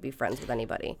anybody to be friends with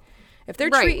anybody. If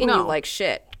they're treating you like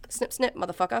shit, snip, snip,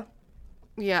 motherfucker.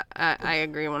 Yeah, I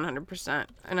agree 100%.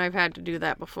 And I've had to do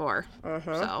that before.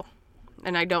 So,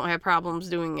 and I don't have problems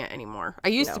doing it anymore. I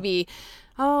used to be,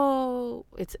 and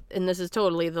this is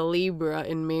totally the Libra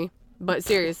in me. But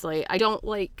seriously, I don't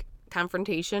like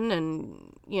confrontation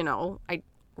and, I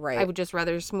would just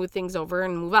rather smooth things over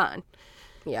and move on.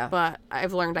 Yeah. But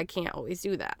I've learned I can't always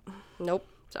do that. Nope.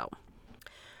 So.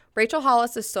 Rachel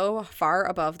Hollis is so far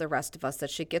above the rest of us that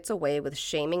she gets away with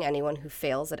shaming anyone who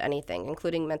fails at anything,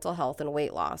 including mental health and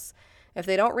weight loss. If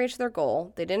they don't reach their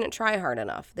goal, they didn't try hard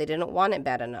enough. They didn't want it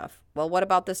bad enough. Well, what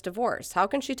about this divorce? How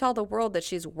can she tell the world that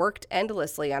she's worked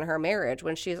endlessly on her marriage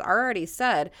when she's already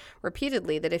said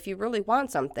repeatedly that if you really want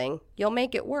something, you'll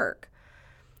make it work?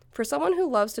 For someone who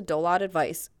loves to dole out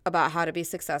advice about how to be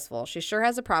successful, she sure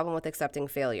has a problem with accepting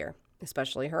failure,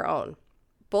 especially her own.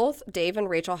 Both Dave and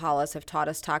Rachel Hollis have taught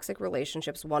us Toxic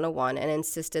Relationships 101 and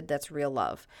insisted that's real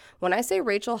love. When I say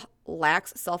Rachel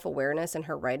lacks self-awareness in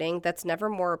her writing, that's never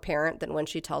more apparent than when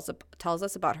she tells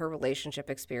us about her relationship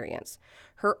experience.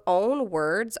 Her own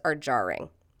words are jarring,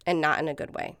 and not in a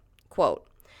good way. Quote,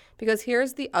 "Because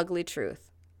here's the ugly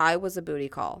truth. I was a booty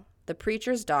call. The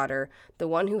preacher's daughter, the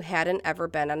one who hadn't ever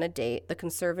been on a date, the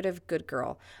conservative good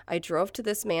girl. I drove to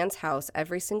this man's house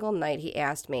every single night he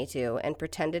asked me to and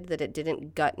pretended that it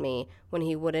didn't gut me when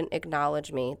he wouldn't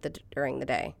acknowledge me during the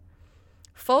day."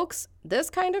 Folks, this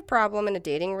kind of problem in a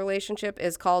dating relationship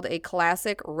is called a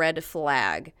classic red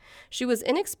flag. She was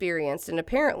inexperienced and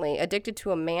apparently addicted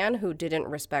to a man who didn't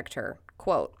respect her.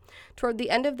 Quote, "Toward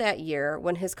the end of that year,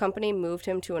 when his company moved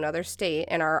him to another state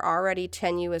and our already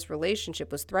tenuous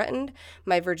relationship was threatened,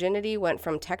 my virginity went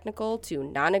from technical to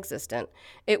non-existent.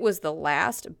 It was the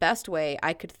last, best way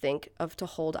I could think of to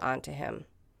hold on to him."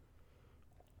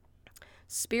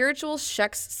 Spiritual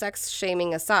sex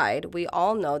shaming aside, we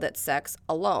all know that sex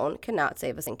alone cannot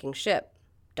save a sinking ship.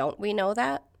 Don't we know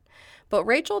that? But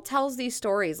Rachel tells these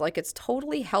stories like it's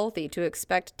totally healthy to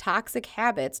expect toxic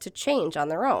habits to change on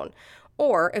their own,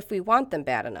 or if we want them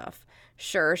bad enough.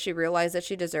 Sure, she realized that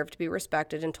she deserved to be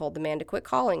respected and told the man to quit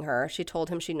calling her. She told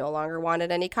him she no longer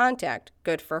wanted any contact.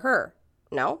 Good for her.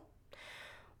 No?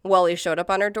 Well, he showed up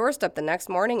on her doorstep the next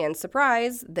morning and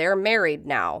surprise, they're married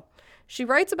now. She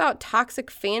writes about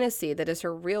toxic fantasy that is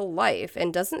her real life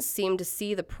and doesn't seem to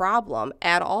see the problem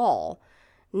at all.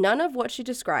 None of what she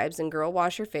describes in Girl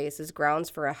Wash Your Face is grounds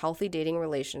for a healthy dating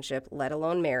relationship, let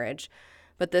alone marriage.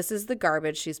 But this is the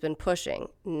garbage she's been pushing.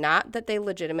 Not that they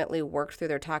legitimately worked through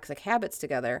their toxic habits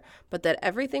together, but that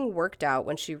everything worked out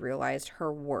when she realized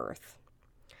her worth.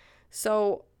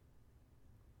 So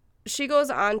she goes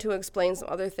on to explain some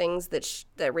other things that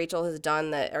Rachel has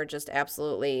done that are just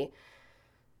absolutely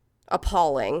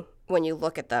appalling when you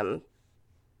look at them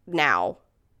now.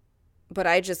 But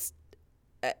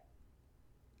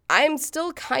I'm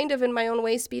still kind of in my own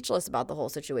way speechless about the whole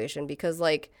situation because,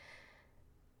 like,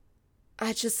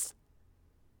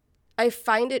 I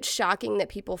find it shocking that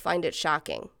people find it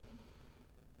shocking.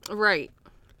 Right.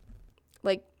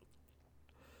 Like,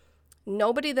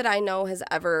 nobody that I know has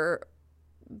ever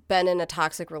been in a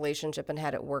toxic relationship and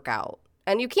had it work out.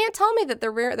 And you can't tell me that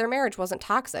their marriage wasn't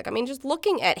toxic. I mean, just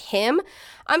looking at him,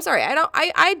 I'm sorry,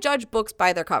 I judge books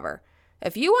by their cover.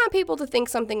 If you want people to think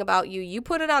something about you, you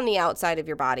put it on the outside of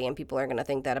your body and people are going to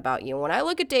think that about you. When I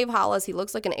look at Dave Hollis, he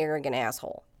looks like an arrogant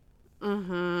asshole.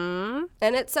 Mm-hmm.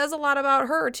 And it says a lot about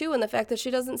her, too, and the fact that she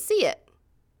doesn't see it.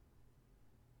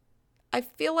 I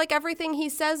feel like everything he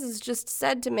says is just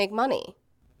said to make money.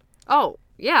 Oh,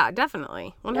 yeah,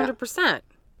 definitely. 100%.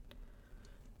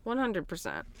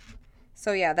 100%.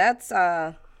 So, yeah, that's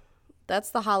the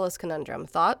Hollis conundrum.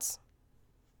 Thoughts?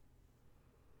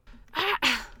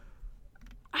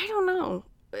 I don't know.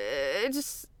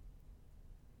 It's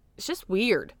just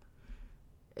weird.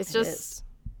 It's just,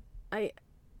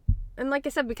 and like I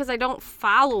said, because I don't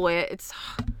follow it, it's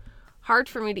hard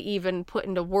for me to even put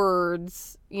into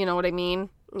words. You know what I mean?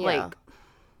 Yeah. Like,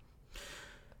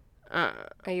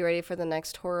 are you ready for the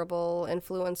next horrible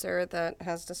influencer that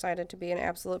has decided to be an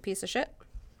absolute piece of shit?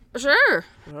 Sure.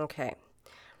 Okay.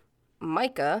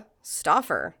 Myka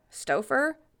Stauffer,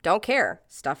 don't care.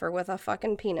 Stuffer with a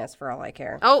fucking penis for all I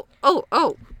care. Oh.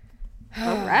 All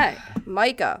right.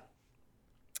 Myka,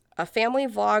 a family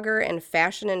vlogger and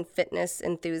fashion and fitness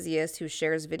enthusiast who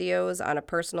shares videos on a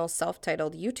personal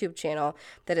self-titled YouTube channel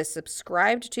that is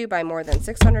subscribed to by more than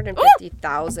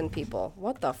 650,000 people.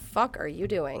 What the fuck are you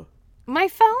doing? My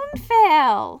phone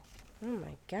fell. Oh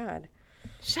my God.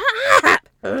 Shut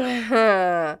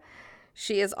up.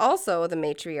 She is also the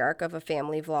matriarch of a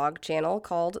family vlog channel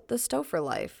called The Stauffer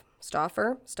Life.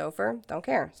 Stauffer, don't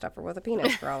care. Stuffer with a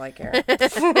penis for all I care.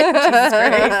 Jesus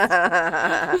Christ.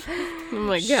 Oh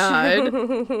my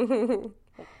God.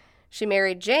 She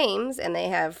married James, and they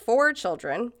have 4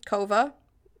 children. Kova,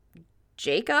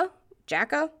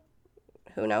 Jacka,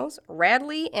 who knows?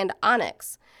 Radley, and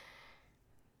Onyx.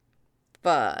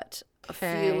 But a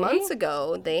few months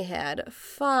ago, they had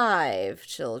 5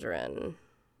 children.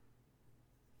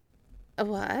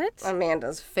 What?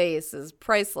 Amanda's face is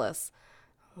priceless.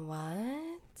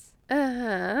 What?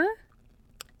 Uh-huh.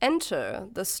 Enter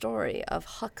the story of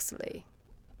Huxley.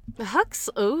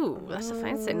 Ooh, that's a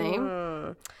fancy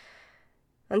name.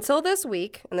 Until this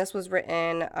week, and this was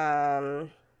written,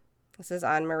 this is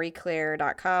on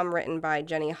marieclaire.com, written by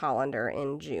Jenny Hollander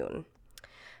in June.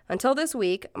 Until this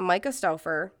week, Myka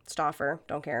Stauffer,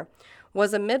 don't care,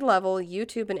 was a mid-level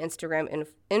YouTube and Instagram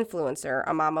influencer,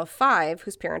 a mom of 5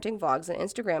 whose parenting vlogs and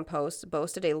Instagram posts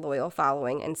boasted a loyal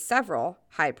following and several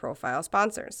high-profile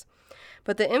sponsors.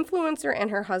 But the influencer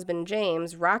and her husband,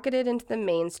 James, rocketed into the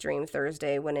mainstream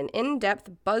Thursday when an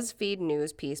in-depth BuzzFeed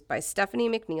news piece by Stephanie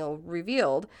McNeil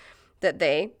revealed that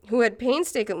they, who had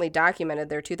painstakingly documented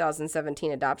their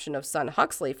 2017 adoption of son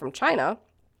Huxley from China,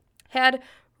 had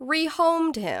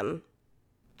rehomed him.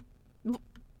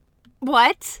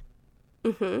 What?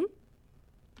 Mm-hmm.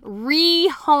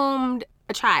 Rehomed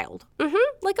a child. Mm-hmm.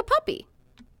 Like a puppy.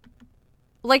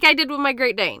 Like I did with my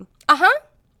Great Dane. Uh-huh.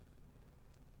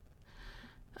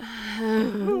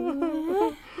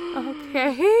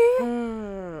 Okay.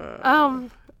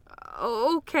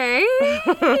 Okay.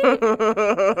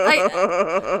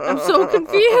 I'm so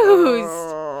confused.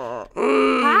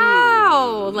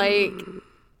 How? Like,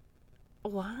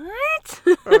 what?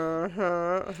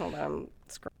 Hold on.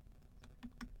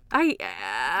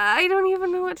 I don't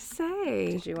even know what to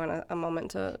say. Did you want a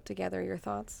moment to gather your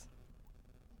thoughts?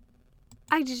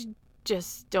 I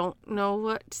just don't know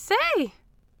what to say.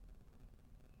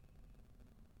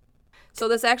 So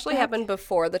this actually happened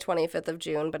before the 25th of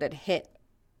June, but it hit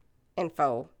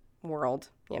info world,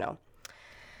 you know.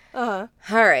 Uh-huh.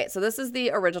 All right, so this is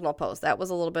the original post. That was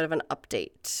a little bit of an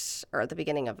update, or the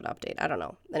beginning of an update. I don't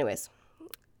know. Anyways,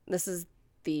 this is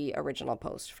the original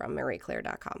post from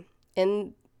marieclaire.com.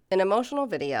 In an emotional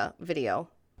video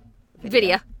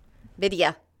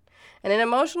In an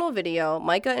emotional video,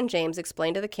 Myka and James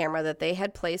explained to the camera that they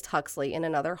had placed Huxley in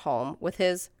another home with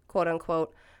his,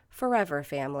 quote-unquote, forever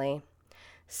family.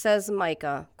 Says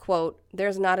Myka, quote,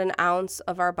 "There's not an ounce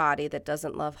of our body that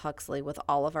doesn't love Huxley with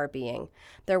all of our being.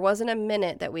 There wasn't a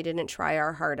minute that we didn't try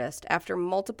our hardest. After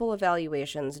multiple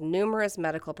evaluations, numerous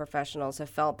medical professionals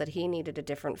have felt that he needed a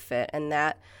different fit and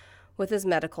that, with his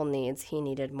medical needs, he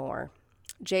needed more."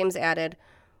 James added,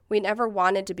 "We never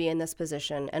wanted to be in this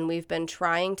position, and we've been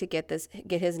trying to get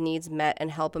his needs met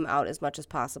and help him out as much as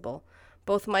possible."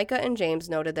 Both Myka and James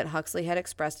noted that Huxley had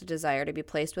expressed a desire to be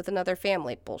placed with another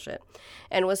family, bullshit,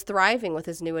 and was thriving with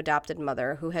his new adopted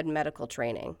mother, who had medical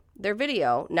training. Their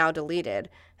video, now deleted,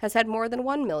 has had more than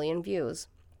 1 million views.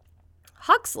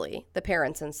 Huxley, the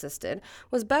parents insisted,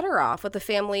 was better off with a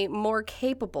family more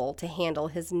capable to handle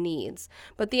his needs.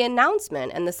 But the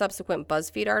announcement and the subsequent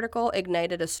BuzzFeed article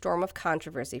ignited a storm of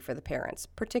controversy for the parents,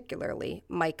 particularly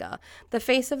Myka, the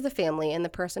face of the family and the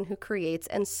person who creates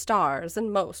and stars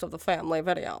in most of the family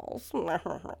videos.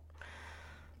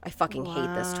 I fucking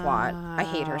hate this twat. I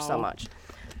hate her so much.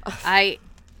 I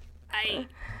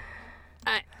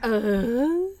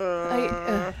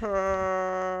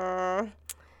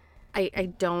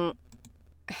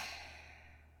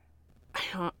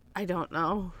don't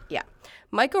know. Yeah.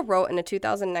 Myka wrote in a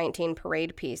 2019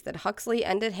 Parade piece that Huxley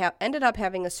ended up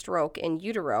having a stroke in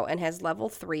utero and has level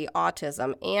 3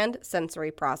 autism and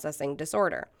sensory processing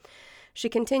disorder. She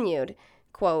continued,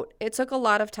 quote, "It took a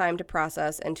lot of time to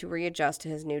process and to readjust to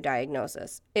his new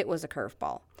diagnosis. It was a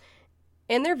curveball."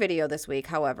 In their video this week,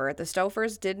 however, the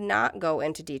Stauffers did not go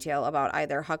into detail about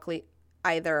either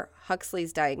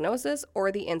Huxley's diagnosis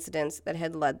or the incidents that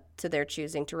had led to their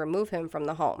choosing to remove him from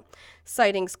the home,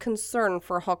 citing concern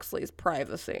for Huxley's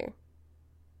privacy.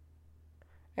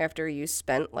 After you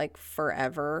spent, like,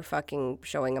 forever fucking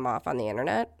showing him off on the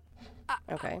internet?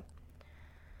 Okay.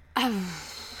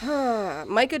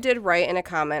 Myka did write in a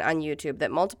comment on YouTube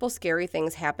that multiple scary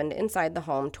things happened inside the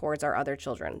home towards our other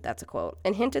children, that's a quote,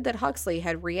 and hinted that Huxley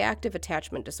had reactive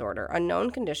attachment disorder, a known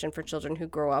condition for children who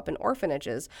grow up in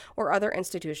orphanages or other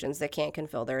institutions that can't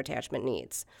fulfill their attachment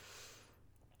needs.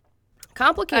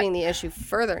 Complicating the issue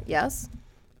further, yes?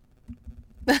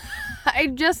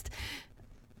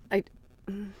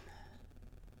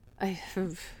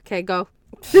 Okay, go.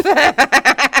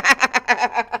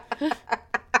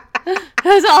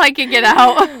 That's all I can get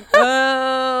out.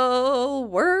 Oh,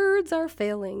 words are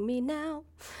failing me now.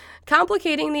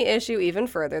 Complicating the issue even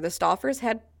further, the Stauffers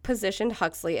had positioned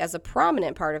Huxley as a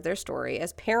prominent part of their story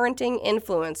as parenting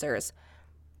influencers.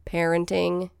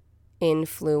 Parenting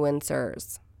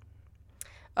influencers.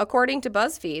 According to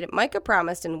BuzzFeed, Myka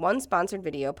promised in one sponsored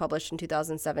video published in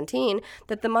 2017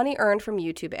 that the money earned from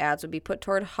YouTube ads would be put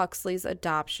toward Huxley's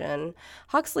adoption.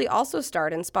 Huxley also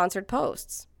starred in sponsored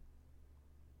posts.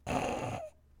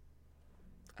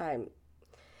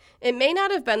 It may not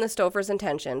have been the Stauffers'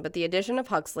 intention, but the addition of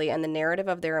Huxley and the narrative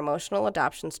of their emotional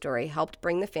adoption story helped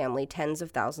bring the family tens of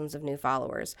thousands of new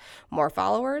followers. More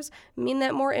followers mean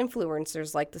that more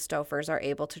influencers like the Stauffers are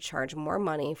able to charge more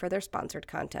money for their sponsored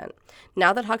content.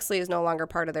 Now that Huxley is no longer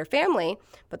part of their family,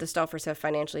 but the Stauffers have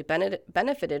financially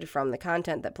benefited from the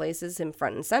content that places him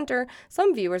front and center,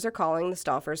 some viewers are calling the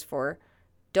Stauffers for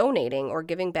donating or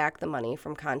giving back the money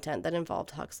from content that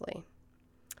involved Huxley.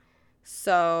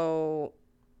 So,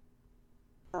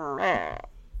 I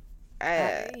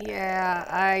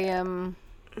am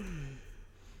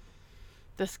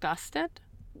disgusted.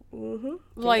 Mm-hmm.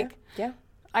 Like, yeah.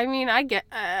 I mean, I get.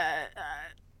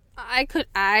 I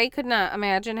could not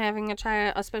imagine having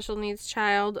a special needs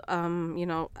child.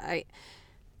 I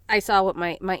saw what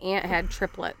my aunt had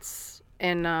triplets,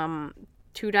 and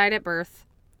 2 died at birth,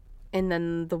 and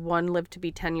then the one lived to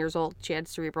be 10 years old. She had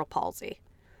cerebral palsy.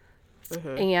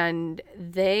 Mm-hmm. And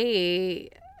they,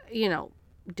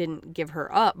 didn't give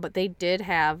her up, but they did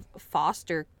have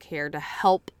foster care to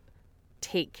help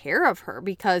take care of her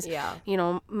because,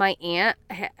 my aunt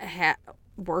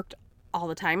worked all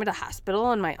the time at a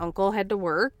hospital and my uncle had to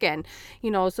work. And,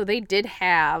 so they did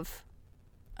have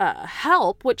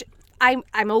help, which I'm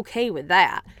okay with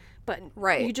that. But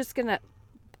you're just going to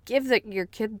give your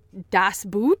kid Das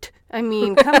Boot? I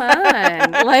mean, come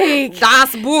on. Like,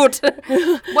 Das Boot.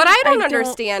 What I don't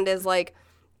understand is, like,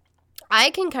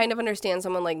 I can kind of understand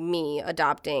someone like me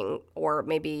adopting, or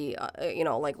maybe,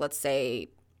 like, let's say,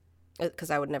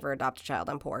 because I would never adopt a child,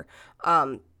 I'm poor.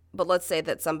 But let's say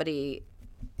that somebody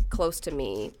close to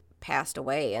me passed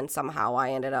away and somehow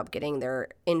I ended up getting their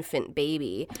infant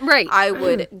baby. Right. I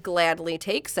would gladly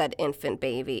take said infant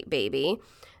baby.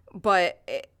 But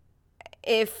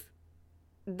if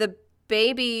the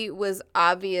baby was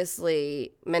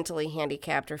obviously mentally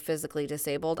handicapped or physically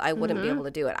disabled, I wouldn't be able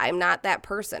to do it. I'm not that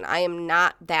person. I am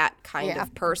not that kind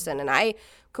of person. And I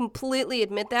completely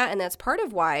admit that. And that's part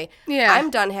of why I'm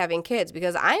done having kids,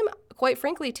 because I'm quite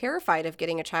frankly terrified of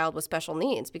getting a child with special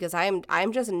needs, because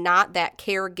I'm just not that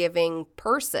caregiving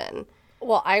person.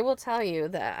 Well, I will tell you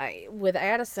that with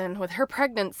Addison, with her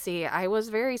pregnancy, I was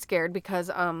very scared because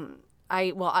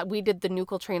we did the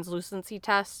nuchal translucency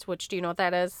test, which, do you know what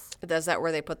that is? Is that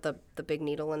where they put the big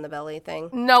needle in the belly thing?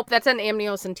 Nope, that's an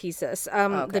amniocentesis.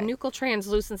 Okay. The nuchal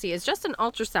translucency is just an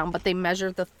ultrasound, but they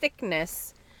measure the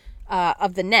thickness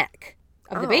of the neck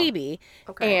of the baby.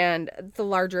 Okay. And the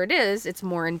larger it is, it's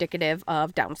more indicative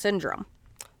of Down syndrome.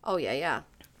 Oh, yeah.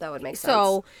 That would make sense.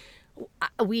 So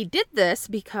we did this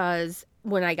because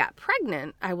when I got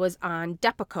pregnant, I was on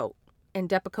Depakote, and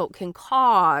Depakote can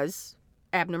cause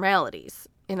abnormalities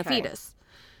in a fetus.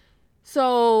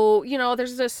 So,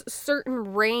 there's this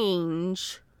certain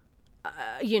range,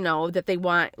 that they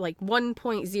want, like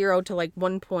 1.0 to like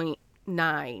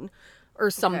 1.9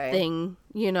 or something,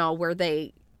 where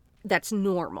that's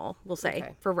normal, we'll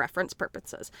say, for reference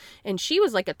purposes. And she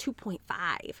was like a 2.5.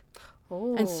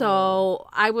 Oh. And so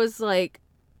I was like,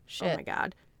 shit. Oh my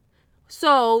God.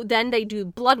 So then they do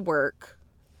blood work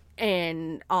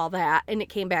and all that, and it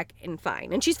came back in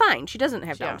fine. And she's fine. She doesn't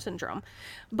have Down syndrome.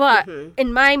 But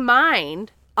in my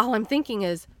mind, all I'm thinking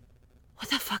is, what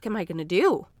the fuck am I going to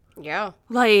do? Yeah.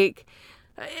 Like,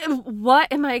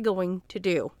 what am I going to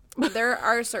do? There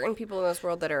are certain people in this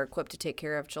world that are equipped to take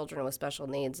care of children with special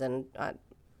needs, and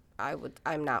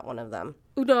I'm not one of them.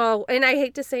 No, and I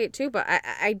hate to say it too, but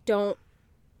I don't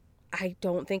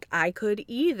think I could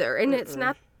either. And it's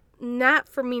not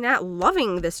for me not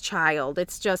loving this child.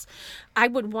 It's just, I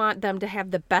would want them to have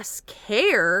the best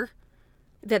care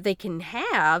that they can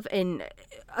have, and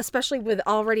especially with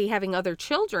already having other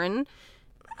children.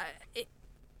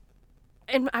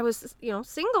 And I was,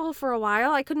 single for a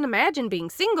while. I couldn't imagine being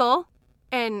single.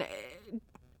 And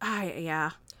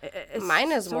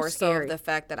mine is so more scary. So of the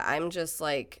fact that I'm just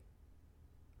like,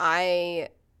 as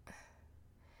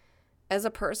a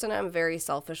person, I'm very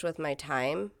selfish with my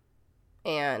time,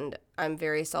 and I'm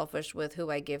very selfish with who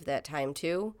I give that time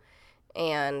to.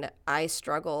 And I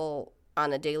struggle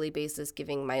on a daily basis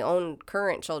giving my own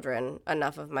current children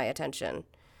enough of my attention.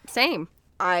 Same.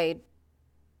 I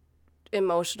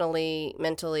emotionally,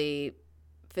 mentally,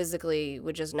 physically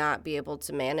would just not be able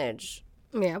to manage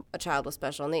a child with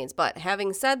special needs. But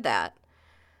having said that,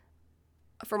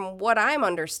 from what I'm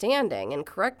understanding, and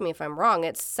correct me if I'm wrong,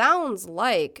 it sounds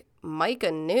like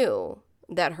Myka knew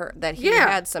that he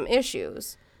had some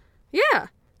issues. Yeah.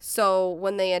 So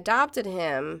when they adopted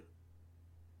him,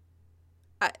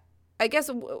 I guess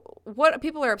what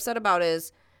people are upset about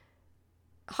is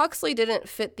Huxley didn't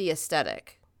fit the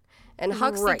aesthetic. And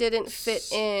Huxley didn't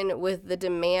fit in with the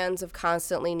demands of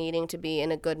constantly needing to be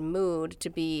in a good mood to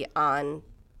be on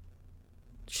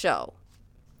show.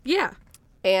 Yeah.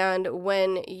 And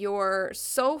when you're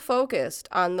so focused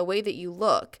on the way that you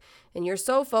look, and you're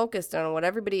so focused on what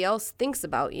everybody else thinks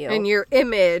about you. And your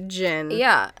image and...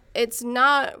 Yeah. It's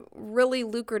not really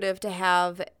lucrative to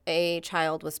have a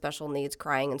child with special needs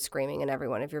crying and screaming in every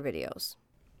one of your videos.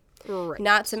 Right.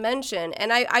 Not to mention,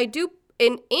 and I do...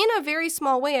 In a very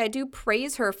small way, I do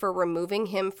praise her for removing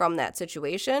him from that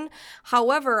situation.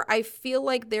 However, I feel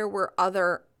like there were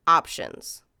other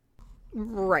options.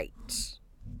 Right.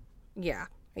 Yeah.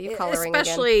 Are you coloring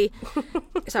again?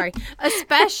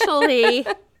 Especially,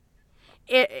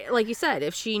 like you said,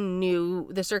 if she knew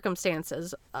the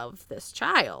circumstances of this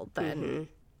child, then,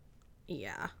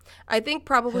 yeah. I think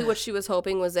probably what she was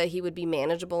hoping was that he would be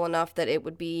manageable enough that it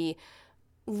would be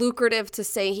lucrative to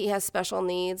say he has special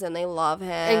needs and they love him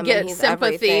and get he's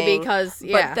sympathy everything, because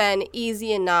but then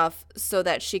easy enough so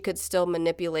that she could still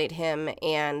manipulate him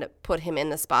and put him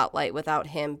in the spotlight without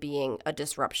him being a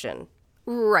disruption.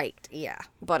 Right. Yeah.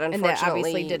 But unfortunately, and that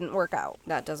obviously didn't work out.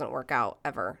 That doesn't work out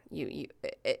ever.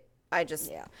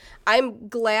 I'm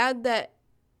glad that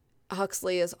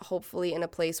Huxley is hopefully in a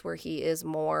place where he is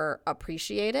more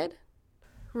appreciated.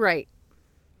 Right.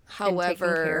 However, and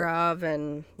taken care of,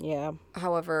 and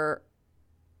However,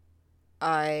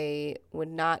 I would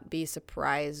not be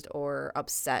surprised or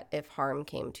upset if harm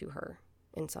came to her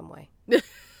in some way.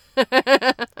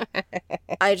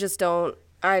 I just don't.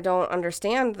 I don't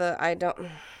understand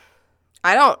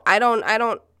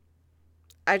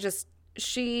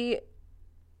she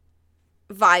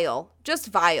vile, just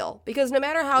vile, because no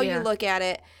matter how you look at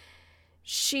it,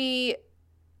 she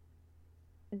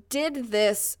did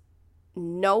this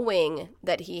knowing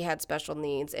that he had special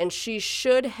needs, and she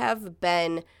should have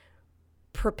been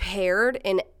prepared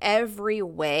in every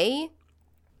way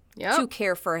to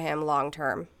care for him long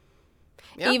term.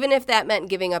 Yep. Even if that meant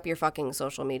giving up your fucking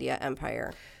social media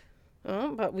empire.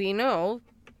 Well, but we know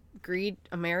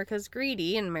America's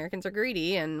greedy, and Americans are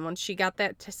greedy, and once she got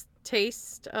that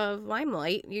taste of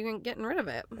limelight, you ain't getting rid of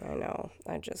it. I know.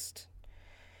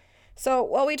 So,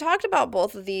 well, we talked about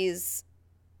both of these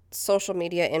social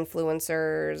media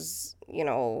influencers. You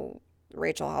know,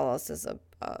 Rachel Hollis is a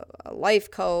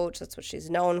life coach. That's what she's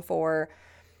known for.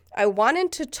 I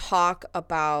wanted to talk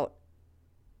about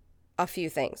a few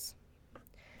things.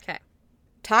 Okay.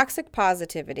 Toxic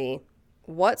positivity,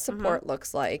 what support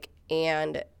looks like,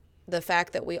 and the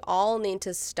fact that we all need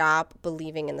to stop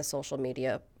believing in the social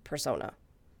media persona.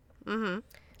 Mm-hmm.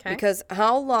 Okay. Because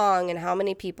how long and how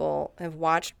many people have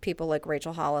watched people like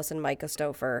Rachel Hollis and Myka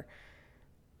Stauffer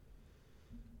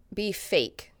be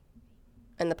fake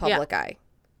in the public eye?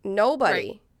 Nobody,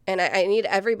 Right. and I need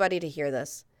everybody to hear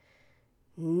this,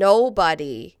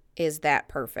 nobody is that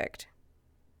perfect.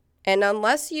 And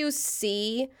unless you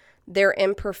see their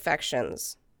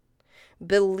imperfections,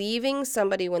 believing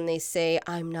somebody when they say,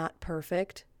 I'm not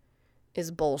perfect, is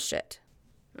bullshit.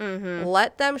 Mm-hmm.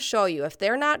 Let them show you. If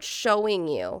they're not showing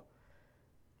you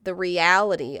the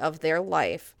reality of their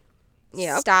life,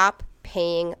 stop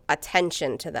paying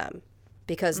attention to them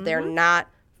because they're not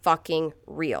fucking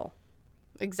real.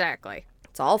 Exactly.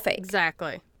 It's all fake.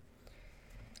 Exactly.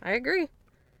 I agree.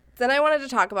 Then I wanted to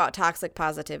talk about toxic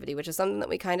positivity, which is something that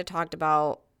we kind of talked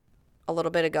about a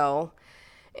little bit ago,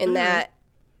 in that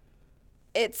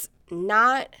it's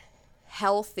not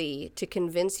healthy to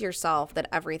convince yourself that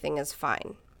everything is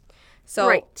fine.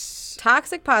 So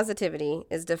toxic positivity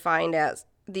is defined as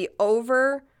the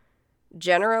over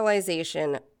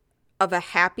generalization of a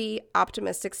happy,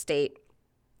 optimistic state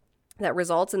that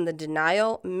results in the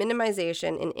denial,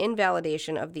 minimization, and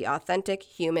invalidation of the authentic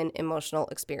human emotional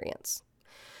experience.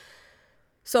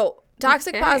 So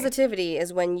toxic positivity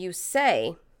is when you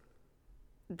say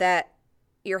that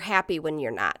you're happy when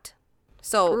you're not.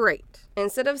 So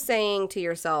instead of saying to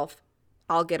yourself,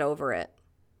 I'll get over it,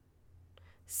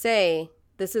 say,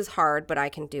 this is hard, but I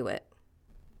can do it.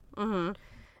 Mm-hmm.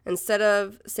 Instead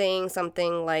of saying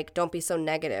something like, don't be so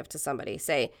negative to somebody,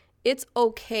 say, it's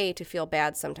okay to feel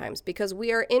bad sometimes, because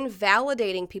we are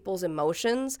invalidating people's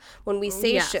emotions when we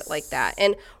say shit like that.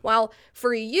 And while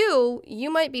for you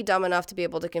might be dumb enough to be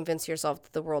able to convince yourself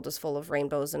that the world is full of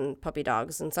rainbows and puppy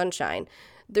dogs and sunshine,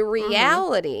 the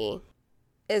reality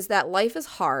is that life is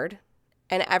hard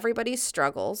and everybody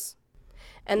struggles,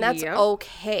 and that's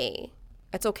okay.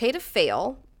 It's okay to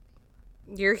fail.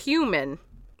 You're human.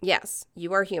 Yes,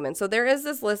 you are human. So there is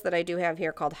this list that I do have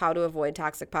here called How to Avoid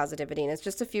Toxic Positivity, and it's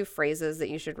just a few phrases that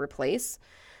you should replace.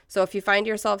 So if you find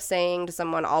yourself saying to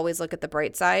someone, always look at the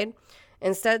bright side,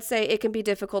 instead say, it can be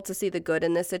difficult to see the good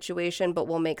in this situation, but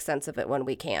we'll make sense of it when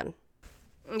we can.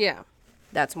 Yeah.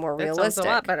 That's more That realistic. sounds a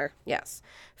lot better. Yes.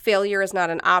 Failure is not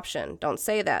an option. Don't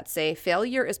say that. Say,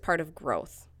 failure is part of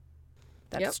growth.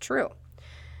 That's true.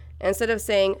 Instead of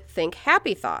saying, think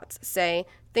happy thoughts, say,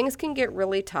 things can get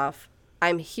really tough.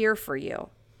 I'm here for you.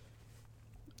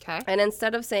 Okay. And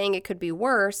instead of saying it could be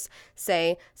worse,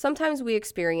 say, sometimes we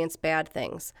experience bad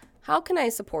things. How can I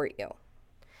support you?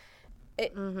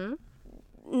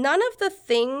 None of the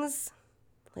things,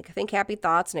 like I think happy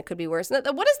thoughts and it could be worse.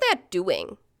 What is that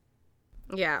doing?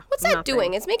 Yeah. What's that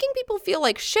doing? It's making people feel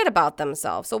like shit about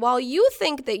themselves. So while you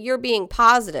think that you're being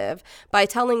positive by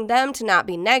telling them to not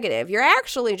be negative, you're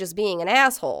actually just being an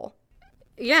asshole.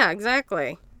 Yeah,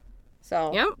 exactly.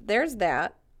 So there's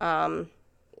that.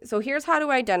 So here's how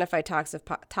to identify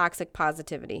toxic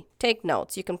positivity. Take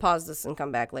notes. You can pause this and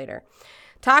come back later.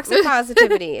 Toxic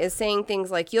positivity is saying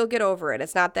things like, you'll get over it.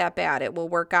 It's not that bad. It will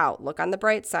work out. Look on the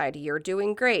bright side. You're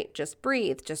doing great. Just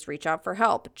breathe. Just reach out for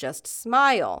help. Just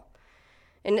smile.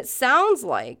 And it sounds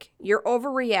like you're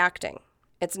overreacting.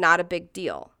 It's not a big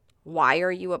deal. Why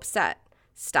are you upset?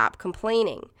 Stop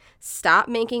complaining. Stop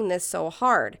making this so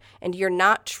hard. And you're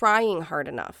not trying hard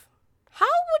enough. How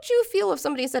would you feel if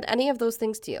somebody said any of those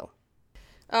things to you?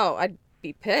 Oh, I'd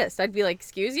be pissed. I'd be like,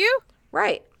 excuse you?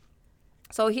 Right.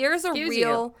 So here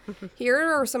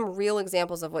are some real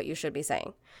examples of what you should be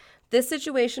saying. This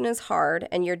situation is hard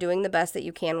and you're doing the best that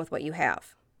you can with what you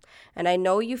have. And I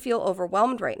know you feel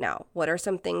overwhelmed right now. What are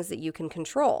some things that you can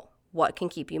control? What can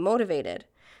keep you motivated?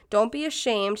 Don't be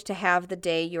ashamed to have the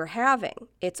day you're having.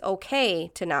 It's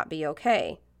okay to not be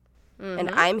okay. And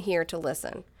I'm here to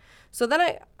listen. So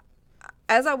then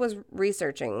as I was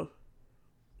researching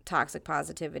toxic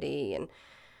positivity and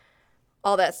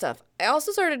all that stuff, I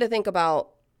also started to think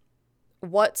about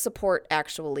what support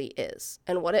actually is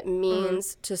and what it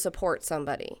means to support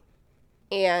somebody.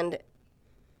 And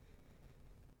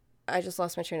I just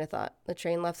lost my train of thought. The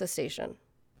train left the station.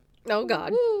 Oh,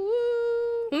 God.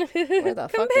 Where the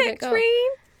fuck did it go? Train.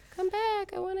 Come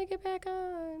back. I want to get back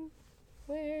on.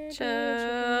 Where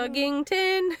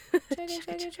Chuggington.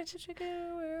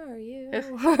 Where are you?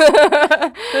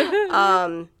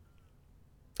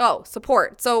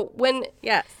 Support. So when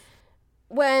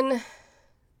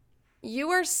you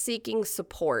are seeking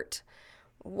support,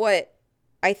 what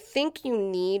I think you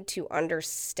need to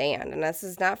understand, and this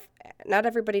is not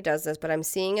everybody does this, but I'm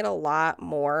seeing it a lot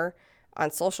more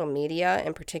on social media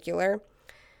in particular.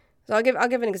 So I'll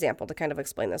give an example to kind of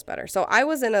explain this better. So I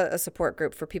was in a support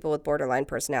group for people with borderline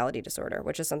personality disorder,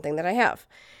 which is something that I have.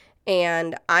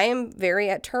 And I am very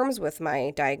at terms with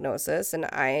my diagnosis, and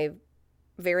I'm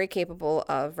very capable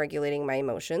of regulating my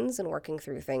emotions and working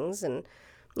through things and,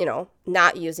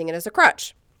 not using it as a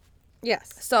crutch.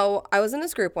 Yes. So I was in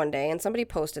this group one day and somebody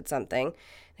posted something.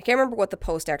 I can't remember what the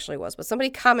post actually was, but somebody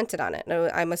commented on it. Now,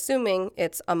 I'm assuming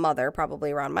it's a mother,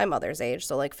 probably around my mother's age,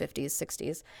 so like 50s,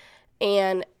 60s.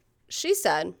 And she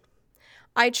said,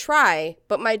 I try,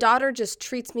 but my daughter just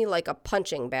treats me like a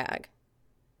punching bag.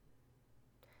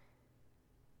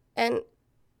 And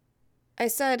I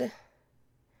said,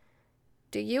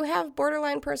 do you have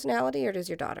borderline personality or does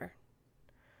your daughter?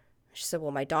 She said,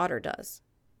 well, my daughter does.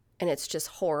 And it's just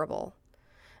horrible.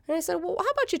 And I said, well, how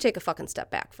about you take a fucking step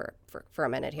back for a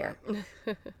minute here?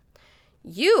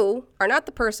 You are not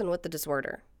the person with the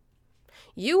disorder.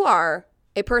 You are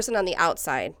a person on the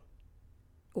outside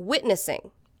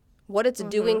witnessing what it's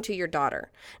doing to your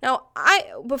daughter. Now,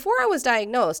 before I was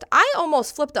diagnosed, I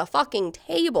almost flipped a fucking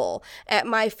table at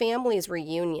my family's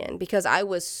reunion because I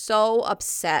was so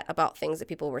upset about things that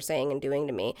people were saying and doing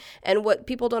to me. And what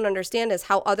people don't understand is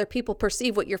how other people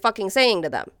perceive what you're fucking saying to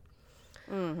them.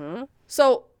 Mm-hmm.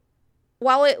 So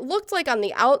while it looked like on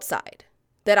the outside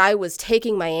that I was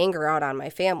taking my anger out on my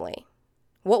family,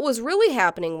 what was really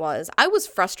happening was I was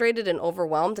frustrated and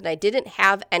overwhelmed and I didn't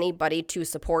have anybody to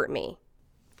support me.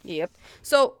 Yep.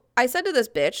 So I said to this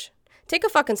bitch, take a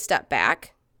fucking step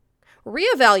back,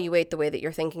 reevaluate the way that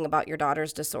you're thinking about your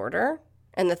daughter's disorder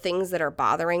and the things that are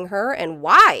bothering her and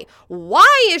why.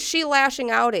 Why is she lashing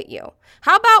out at you?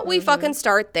 How about we fucking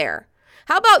start there?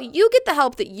 How about you get the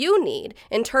help that you need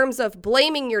in terms of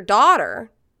blaming your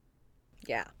daughter?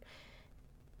 Yeah.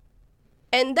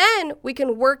 And then we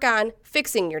can work on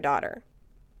fixing your daughter.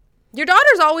 Your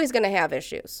daughter's always going to have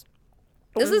issues.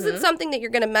 This isn't something that you're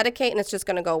going to medicate and it's just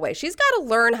going to go away. She's got to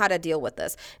learn how to deal with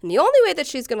this. And the only way that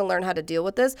she's going to learn how to deal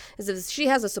with this is if she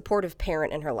has a supportive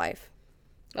parent in her life.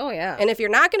 Oh, yeah. And if you're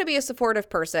not going to be a supportive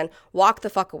person, walk the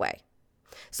fuck away.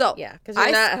 So yeah, because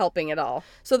you're not helping at all.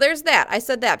 So there's that. I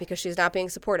said that because she's not being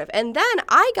supportive. And then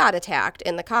I got attacked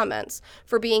in the comments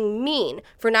for being mean,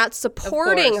 for not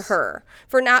supporting her,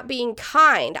 for not being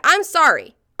kind. I'm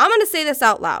sorry. I'm going to say this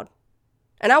out loud.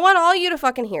 And I want all you to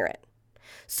fucking hear it.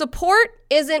 Support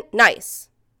isn't nice.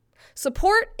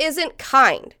 Support isn't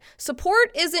kind.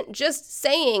 Support isn't just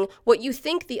saying what you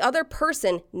think the other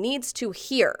person needs to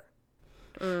hear.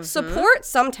 Support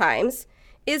sometimes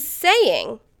is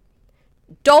saying,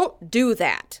 don't do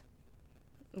that.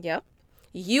 Yep.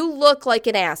 You look like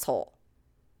an asshole.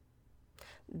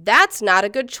 That's not a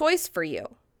good choice for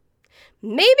you.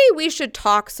 Maybe we should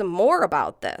talk some more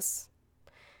about this.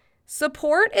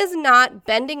 Support is not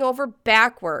bending over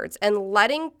backwards and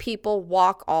letting people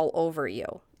walk all over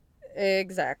you.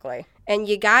 Exactly. And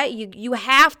you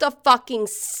have to fucking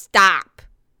stop.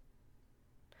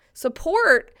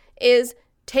 Support is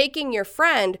taking your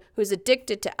friend who's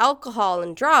addicted to alcohol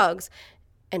and drugs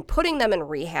and putting them in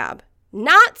rehab.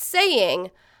 Not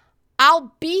saying,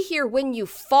 I'll be here when you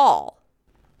fall.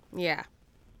 Yeah.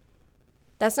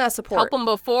 That's not support. Help them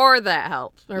before that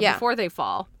helps, or before they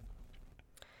fall.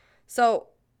 So,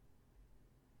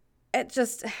 it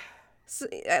just,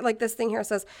 like this thing here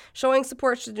says, showing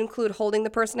support should include holding the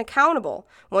person accountable.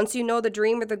 Once you know the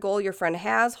dream or the goal your friend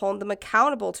has, hold them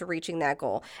accountable to reaching that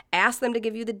goal. Ask them to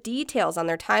give you the details on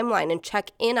their timeline and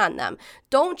check in on them.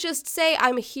 Don't just say,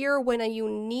 I'm here when you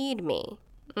need me.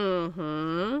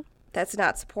 That's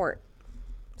not support.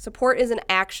 Support is an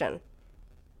action.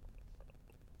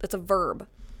 It's a verb.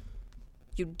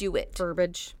 You do it.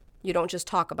 Verbiage. You don't just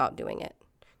talk about doing it.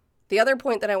 The other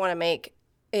point that I want to make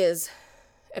is,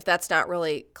 if that's not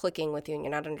really clicking with you and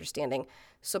you're not understanding,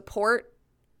 support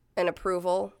and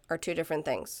approval are two different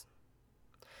things.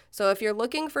 So if you're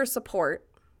looking for support,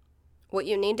 what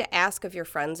you need to ask of your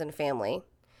friends and family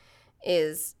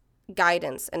is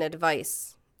guidance and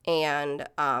advice and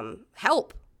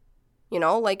help.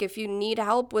 Like if you need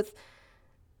help with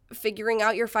figuring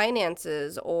out your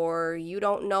finances, or you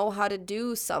don't know how to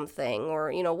do something,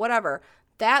 or, whatever,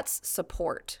 that's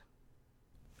support.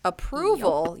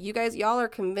 Approval, y'all are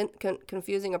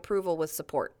confusing approval with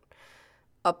support.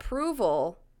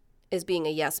 Approval is being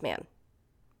a yes man.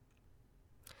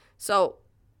 So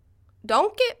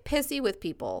don't get pissy with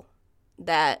people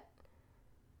that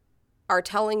are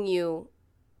telling you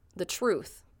the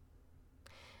truth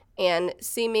and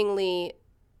seemingly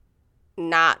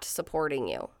not supporting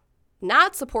you.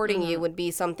 Not supporting you would be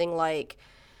something like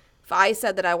if I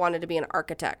said that I wanted to be an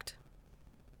architect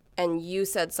and you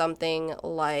said something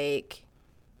like,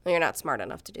 well, you're not smart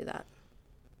enough to do that.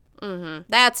 Mm-hmm.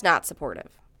 That's not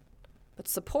supportive. But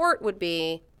support would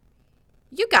be,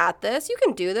 you got this. You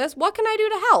can do this. What can I do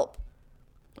to help?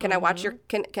 Can I watch your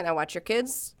can I watch your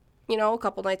kids, a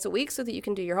couple nights a week so that you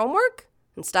can do your homework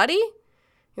and study?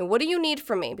 And what do you need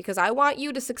from me? Because I want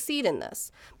you to succeed in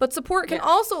this. But support can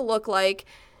also look like,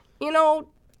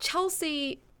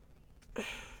 Chelsea,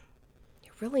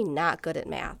 you're really not good at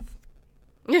math.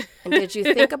 And did you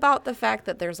think about the fact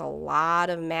that there's a lot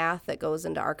of math that goes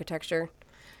into architecture?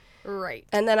 Right.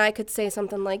 And then I could say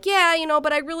something like,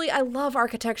 but I love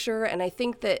architecture, and I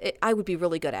think that I would be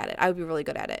really good at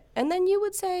it. And then you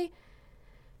would say,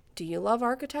 do you love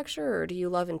architecture or do you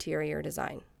love interior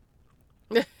design?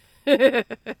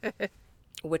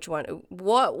 Which one?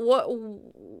 What,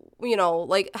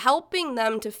 helping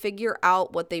them to figure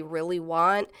out what they really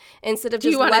want instead of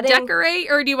just letting... Do you want to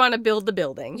decorate or do you want to build the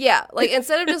building? Yeah,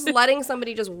 instead of just letting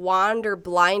somebody just wander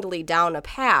blindly down a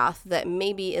path that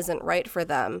maybe isn't right for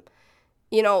them,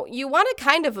 you want to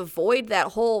kind of avoid that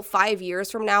whole 5 years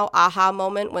from now aha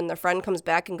moment when the friend comes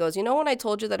back and goes, when I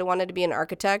told you that I wanted to be an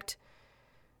architect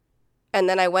and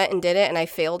then I went and did it and I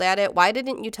failed at it, why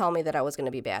didn't you tell me that I was going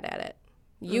to be bad at it?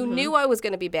 You knew I was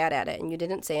going to be bad at it, and you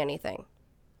didn't say anything.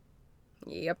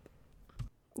 Yep.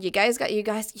 You guys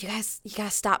gotta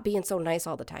stop being so nice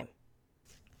all the time.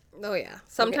 Oh yeah.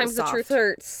 Sometimes the truth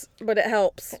hurts, but it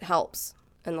helps. It helps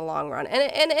in the long run,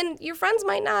 and your friends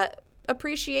might not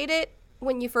appreciate it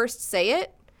when you first say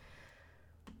it,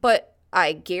 but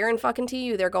I guarantee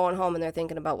you, they're going home and they're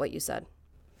thinking about what you said.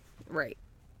 Right.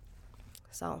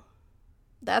 So,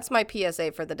 that's my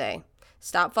PSA for the day.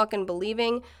 Stop fucking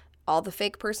believing all the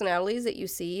fake personalities that you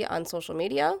see on social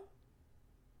media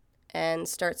and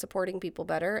start supporting people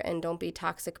better, and don't be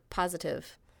toxic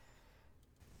positive.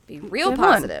 Be real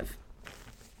positive.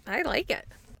 I like it.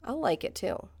 I like it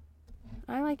too.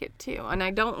 And I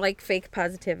don't like fake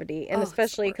positivity, and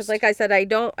especially because, like I said, I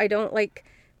don't like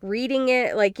reading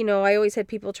it. I always had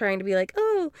people trying to be like,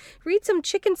 oh, read some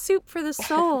Chicken Soup for the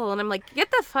Soul. And I'm like, get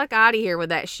the fuck out of here with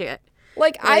that shit.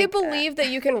 I believe that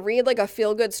you can read a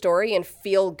feel-good story and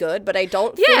feel good, but I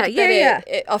don't think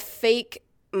that a fake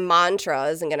mantra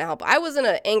isn't going to help. I was in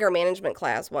an anger management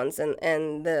class once,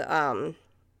 and the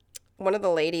one of the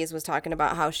ladies was talking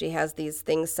about how she has these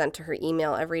things sent to her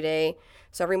email every day.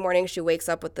 So every morning she wakes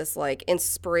up with this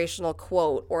inspirational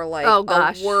quote or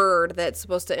a word that's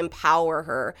supposed to empower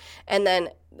her. And then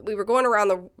we were going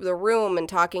around the room and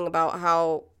talking about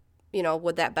how,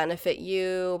 would that benefit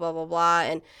you, blah, blah, blah.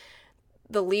 And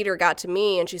the leader got to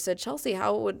me and she said, Chelsea,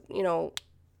 how would,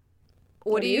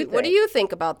 what do you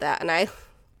think about that? And I,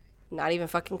 not even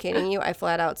fucking kidding you, I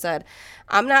flat out said,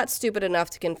 I'm not stupid enough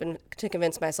to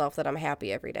convince myself that I'm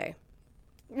happy every day.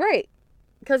 Right.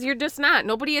 Because you're just not.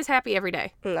 Nobody is happy every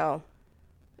day. No,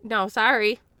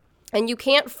 sorry. And you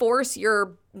can't force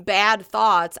your bad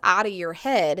thoughts out of your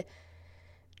head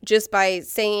just by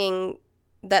saying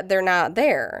that they're not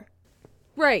there.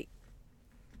 Right.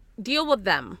 Deal with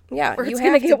them. Yeah, or you it's have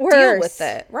gonna to get worse. Deal with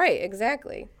it. Right,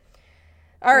 exactly.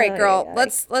 All right, girl.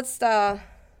 Let's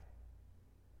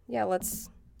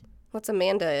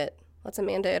Amanda it. Let's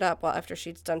Amanda it up after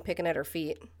she's done picking at her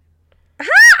feet. I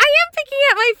am picking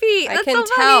at my feet. That's I can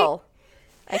so tell. Funny.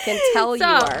 I can tell you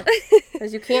are.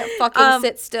 Because you can't fucking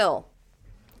sit still.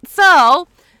 So,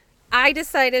 I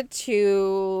decided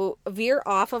to veer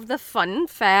off of the fun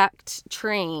fact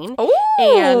train.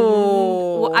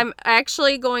 Oh! And I'm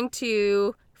actually going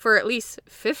to, for at least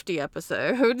 50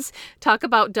 episodes, talk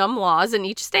about dumb laws in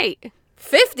each state.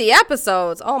 50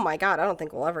 episodes? Oh my God, I don't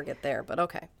think we'll ever get there, but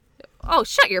okay. Oh,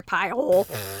 shut your pie hole.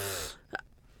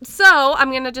 So,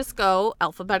 I'm going to just go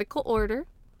alphabetical order.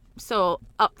 So,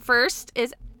 up first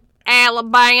is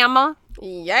Alabama.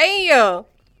 Yeah!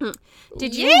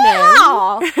 Did you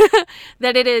know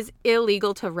that it is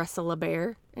illegal to wrestle a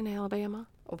bear in Alabama?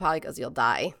 Well, probably because you'll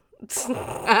die.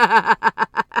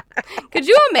 Could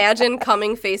you imagine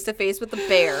coming face to face with a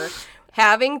bear,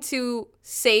 having to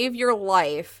save your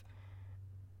life,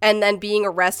 and then being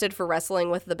arrested for wrestling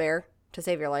with the bear to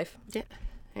save your life?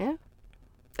 Yeah.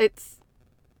 It's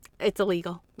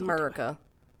illegal. America.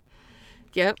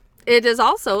 Yep. It is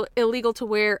also illegal to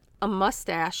wear a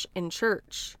mustache in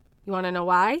church. You want to know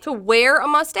why? To wear a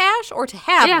mustache or to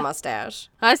have a mustache?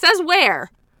 It says wear.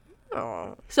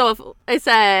 Oh. So if it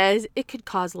says it could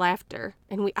cause laughter,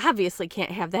 and we obviously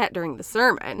can't have that during the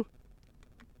sermon.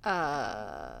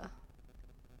 Yeah.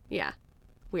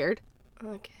 Weird.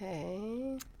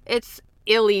 Okay. It's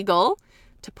illegal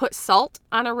to put salt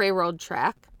on a railroad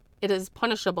track. It is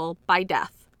punishable by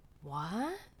death.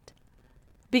 What?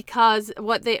 Because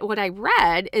what I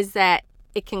read is that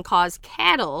it can cause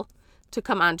cattle to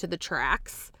come onto the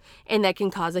tracks, and that can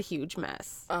cause a huge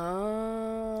mess.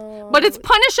 Oh. But it's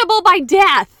punishable by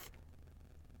death.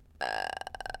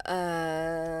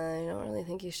 I don't really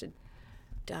think you should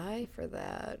die for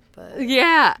that, but...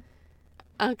 Yeah.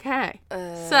 Okay.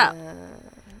 I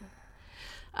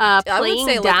would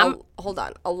say, hold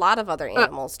on, a lot of other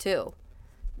animals, too.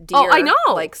 Deer, I know.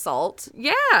 like salt.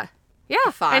 Yeah.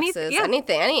 Yeah. Foxes,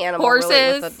 anything, any animal.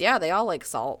 Horses. Really they all like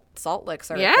salt. Salt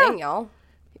licks are a thing, y'all.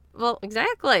 Well,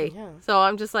 exactly. Yeah. So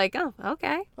I'm just like, oh,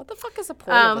 okay. What the fuck is the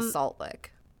point of a salt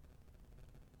lick?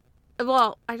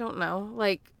 Well, I don't know.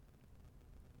 Like,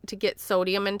 to get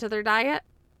sodium into their diet?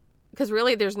 Because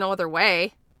really, there's no other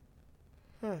way.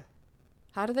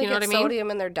 How do they get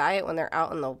sodium in their diet when they're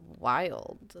out in the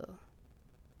wild?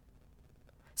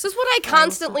 This is what I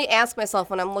constantly ask myself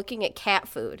when I'm looking at cat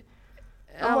food.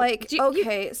 I'm like,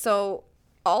 okay, so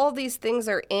all of these things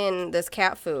are in this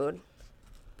cat food,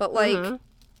 but like,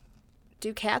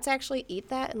 do cats actually eat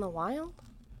that in the wild?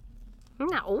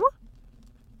 No.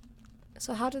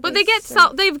 So how do they? But they get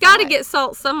salt. They've got to get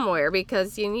salt somewhere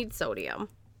because you need sodium.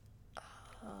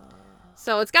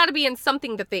 So it's got to be in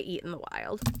something that they eat in the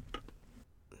wild.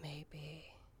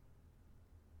 Maybe.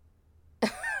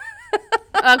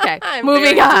 Okay, I'm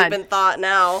moving very on. Deep in thought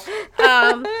now.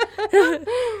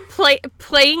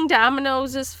 Playing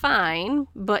dominoes is fine,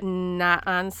 but not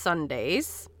on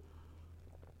Sundays.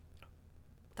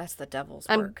 That's the devil's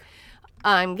work.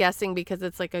 I'm guessing because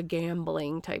it's like a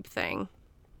gambling type thing.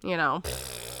 You know,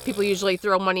 people usually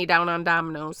throw money down on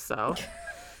dominoes, so.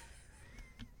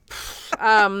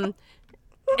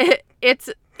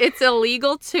 It's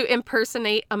illegal to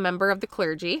impersonate a member of the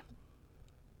clergy.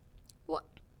 What?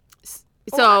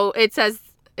 So it says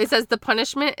the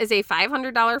punishment is a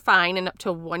 $500 fine and up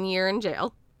to 1 year in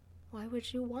jail. Why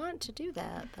would you want to do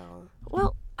that, though?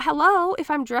 Well, hello,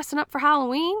 if I'm dressing up for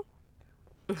Halloween.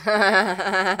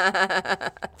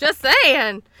 Just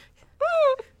saying.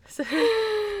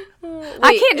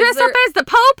 I can't dress up as the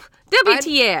Pope?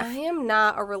 WTF. I am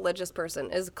not a religious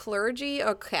person. Is clergy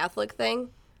a Catholic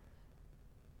thing?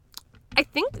 I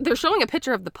think they're showing a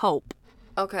picture of the Pope.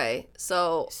 Okay,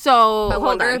 so I hold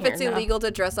wonder on if here, it's illegal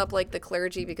to dress up like the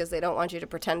clergy because they don't want you to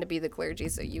pretend to be the clergy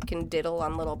so you can diddle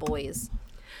on little boys.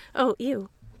 Oh, ew.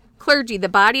 Clergy, the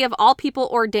body of all people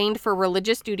ordained for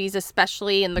religious duties,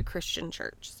 especially in the Christian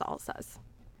church, that's all it says.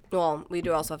 Well, we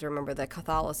do also have to remember that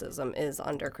Catholicism is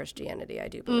under Christianity, I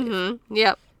do believe. Mm-hmm.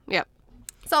 Yep.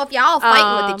 So if y'all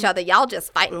fighting with each other, y'all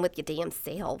just fighting with your damn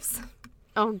selves.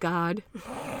 Oh, God.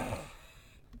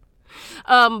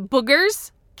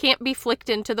 Boogers can't be flicked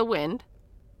into the wind.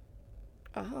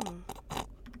 Oh.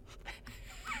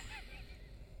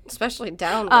 Especially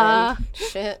downwind.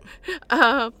 Shit.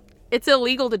 It's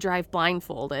illegal to drive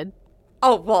blindfolded.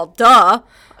 Oh, well, duh.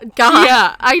 God.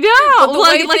 Yeah, I know. But the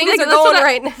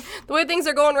way things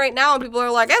are going right now, and people are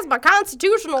like, that's my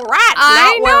constitutional right to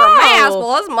not wear a mask.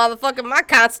 Well, that's motherfucking my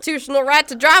constitutional right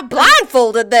to drive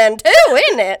blindfolded then, too,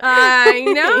 isn't it? I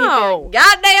know.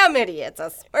 Goddamn idiots, I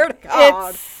swear to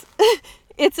God.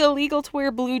 It's illegal to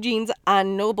wear blue jeans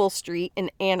on Noble Street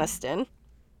in Anniston.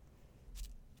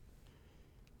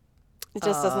 It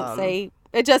just doesn't say.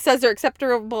 It just says they're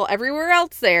acceptable everywhere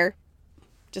else there.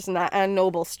 Just not on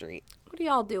Noble Street. What are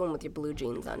y'all doing with your blue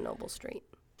jeans on Noble Street?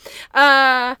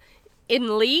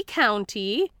 In Lee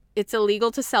County, it's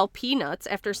illegal to sell peanuts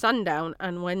after sundown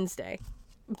on Wednesday.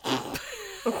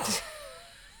 That's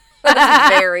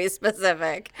very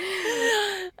specific.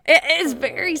 It is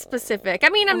very specific. I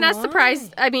mean, I'm not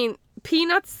surprised. I mean,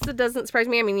 peanuts, it doesn't surprise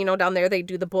me. I mean, down there they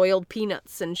do the boiled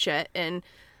peanuts and shit. And,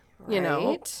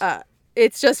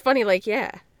 it's just funny, like,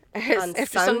 yeah. After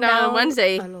sundown on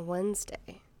Wednesday. On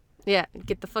Wednesday. Yeah,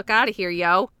 get the fuck out of here,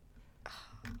 yo.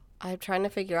 I'm trying to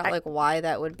figure out, why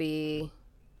that would be.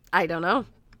 I don't know.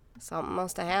 Something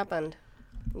must have happened.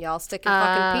 Y'all sticking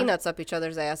fucking peanuts up each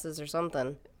other's asses or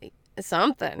something.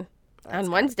 Something. That's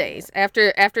on Wednesdays.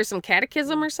 After some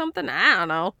catechism or something? I don't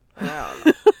know.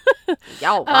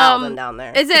 Y'all wilding down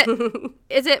there. Is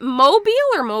it Mobile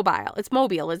or Mobile? It's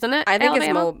Mobile, isn't it? I think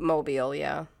Alabama? It's Mobile,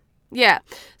 yeah. Yeah.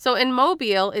 So in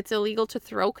Mobile, it's illegal to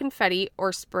throw confetti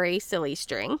or spray silly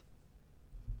string.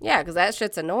 Yeah, because that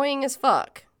shit's annoying as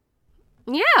fuck.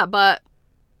 Yeah, but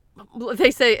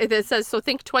they say, it says, so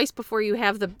think twice before you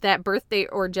have that birthday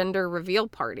or gender reveal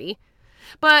party.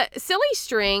 But silly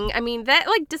string, I mean, that,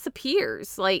 like,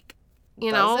 disappears. Like,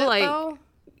 you know, Does it, like, though?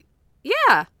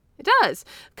 yeah, it does.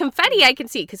 Confetti, I can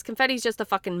see, because confetti's just a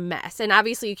fucking mess. And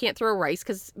obviously you can't throw rice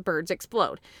because birds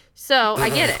explode. So I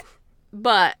get it.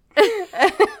 But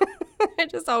I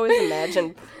just always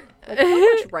imagine, like, how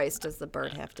much rice does the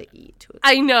bird have to eat to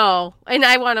I know. And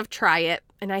I want to try it.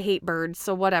 And I hate birds,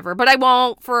 so whatever. But I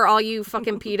won't, for all you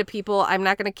fucking PETA people. I'm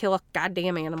not going to kill a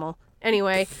goddamn animal.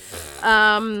 Anyway.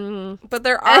 But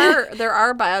there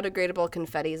are biodegradable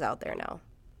confettis out there now.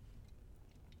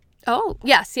 Oh,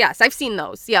 yes. I've seen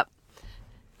those. Yep.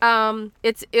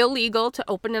 It's illegal to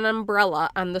open an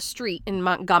umbrella on the street in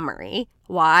Montgomery.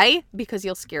 Why? Because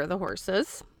you'll scare the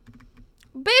horses.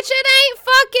 Bitch, it ain't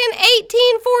fucking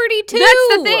 1842. That's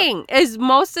the thing, is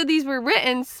most of these were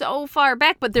written so far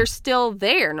back, but they're still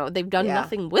there. No, they've done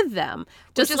nothing with them.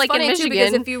 Just Which is like funny in Michigan. too,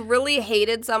 because if you really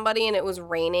hated somebody and it was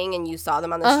raining and you saw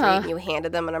them on the street and you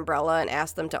handed them an umbrella and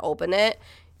asked them to open it,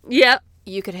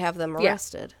 you could have them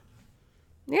arrested.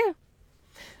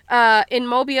 Yeah. In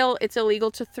Mobile, it's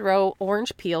illegal to throw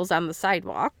orange peels on the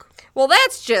sidewalk. Well,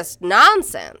 that's just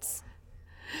nonsense.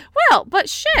 Well, but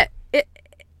shit.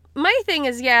 My thing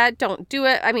is, don't do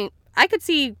it. I mean, I could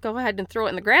see go ahead and throw it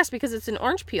in the grass because it's an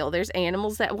orange peel. There's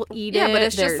animals that will eat it. Yeah, but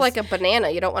it's just like a banana.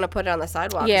 You don't want to put it on the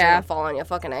sidewalk because it's going to fall on your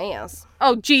fucking ass.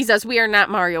 Oh, Jesus. We are not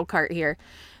Mario Kart here.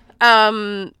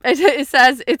 It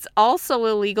says it's also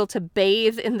illegal to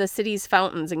bathe in the city's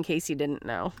fountains, in case you didn't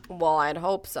know. Well, I'd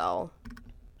hope so.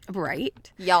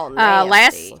 Right. Y'all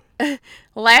nasty.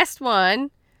 Last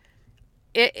one.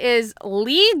 It is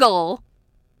legal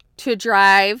to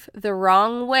drive the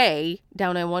wrong way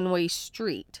down a one-way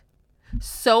street,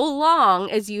 so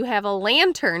long as you have a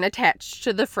lantern attached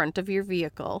to the front of your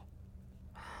vehicle.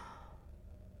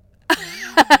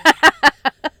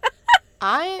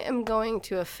 I am going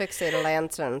to affix a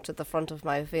lantern to the front of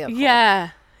my vehicle.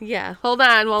 Yeah. Hold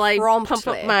on while I pump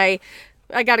up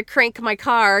I gotta crank my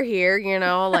car here, you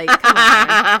know, like, come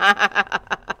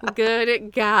on. Good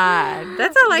at God.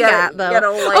 That's all I got, though.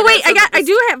 Oh, wait,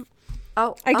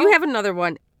 I do have another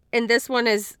one. And this one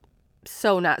is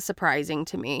so not surprising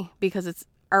to me because it's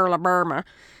Alabama.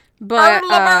 But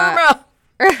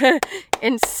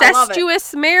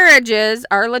incestuous marriages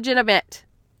are legitimate.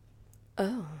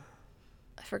 Oh.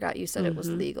 I forgot you said it was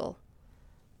legal.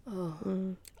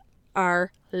 Oh.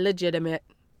 Are legitimate.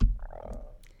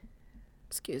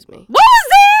 Excuse me. What was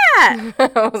that?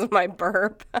 That was my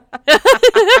burp.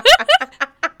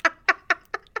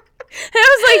 It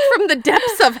was like from the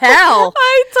depths of hell.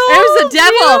 I told you. It was the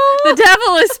devil. The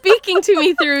devil is speaking to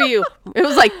me through you. It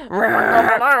was like,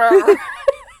 oh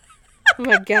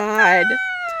my God.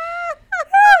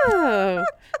 Oh.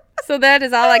 So that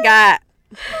is all I got.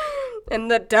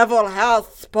 And the devil has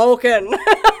spoken.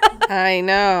 I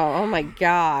know. Oh my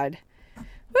God.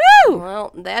 Woo!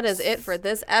 Well, that is it for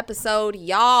this episode,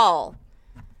 y'all.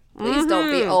 Please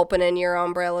don't be opening your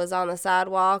umbrellas on the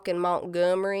sidewalk in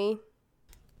Montgomery.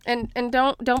 And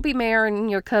don't be marrying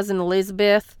your cousin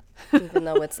Elizabeth. Even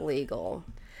though it's legal.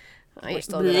 We're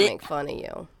still going to make fun of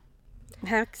you.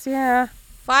 Heck yeah.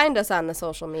 Find us on the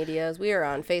social medias. We are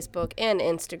on Facebook and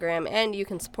Instagram, and you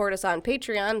can support us on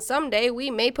Patreon. Someday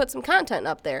we may put some content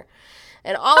up there.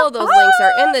 And all of those links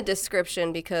are in the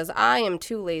description because I am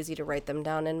too lazy to write them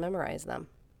down and memorize them.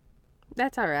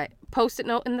 That's all right. Post-it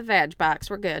note in the vag box.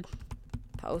 We're good.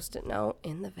 Post-it note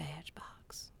in the vag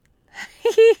box.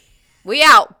 We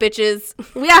out, bitches.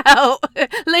 We out.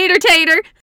 Later, tater.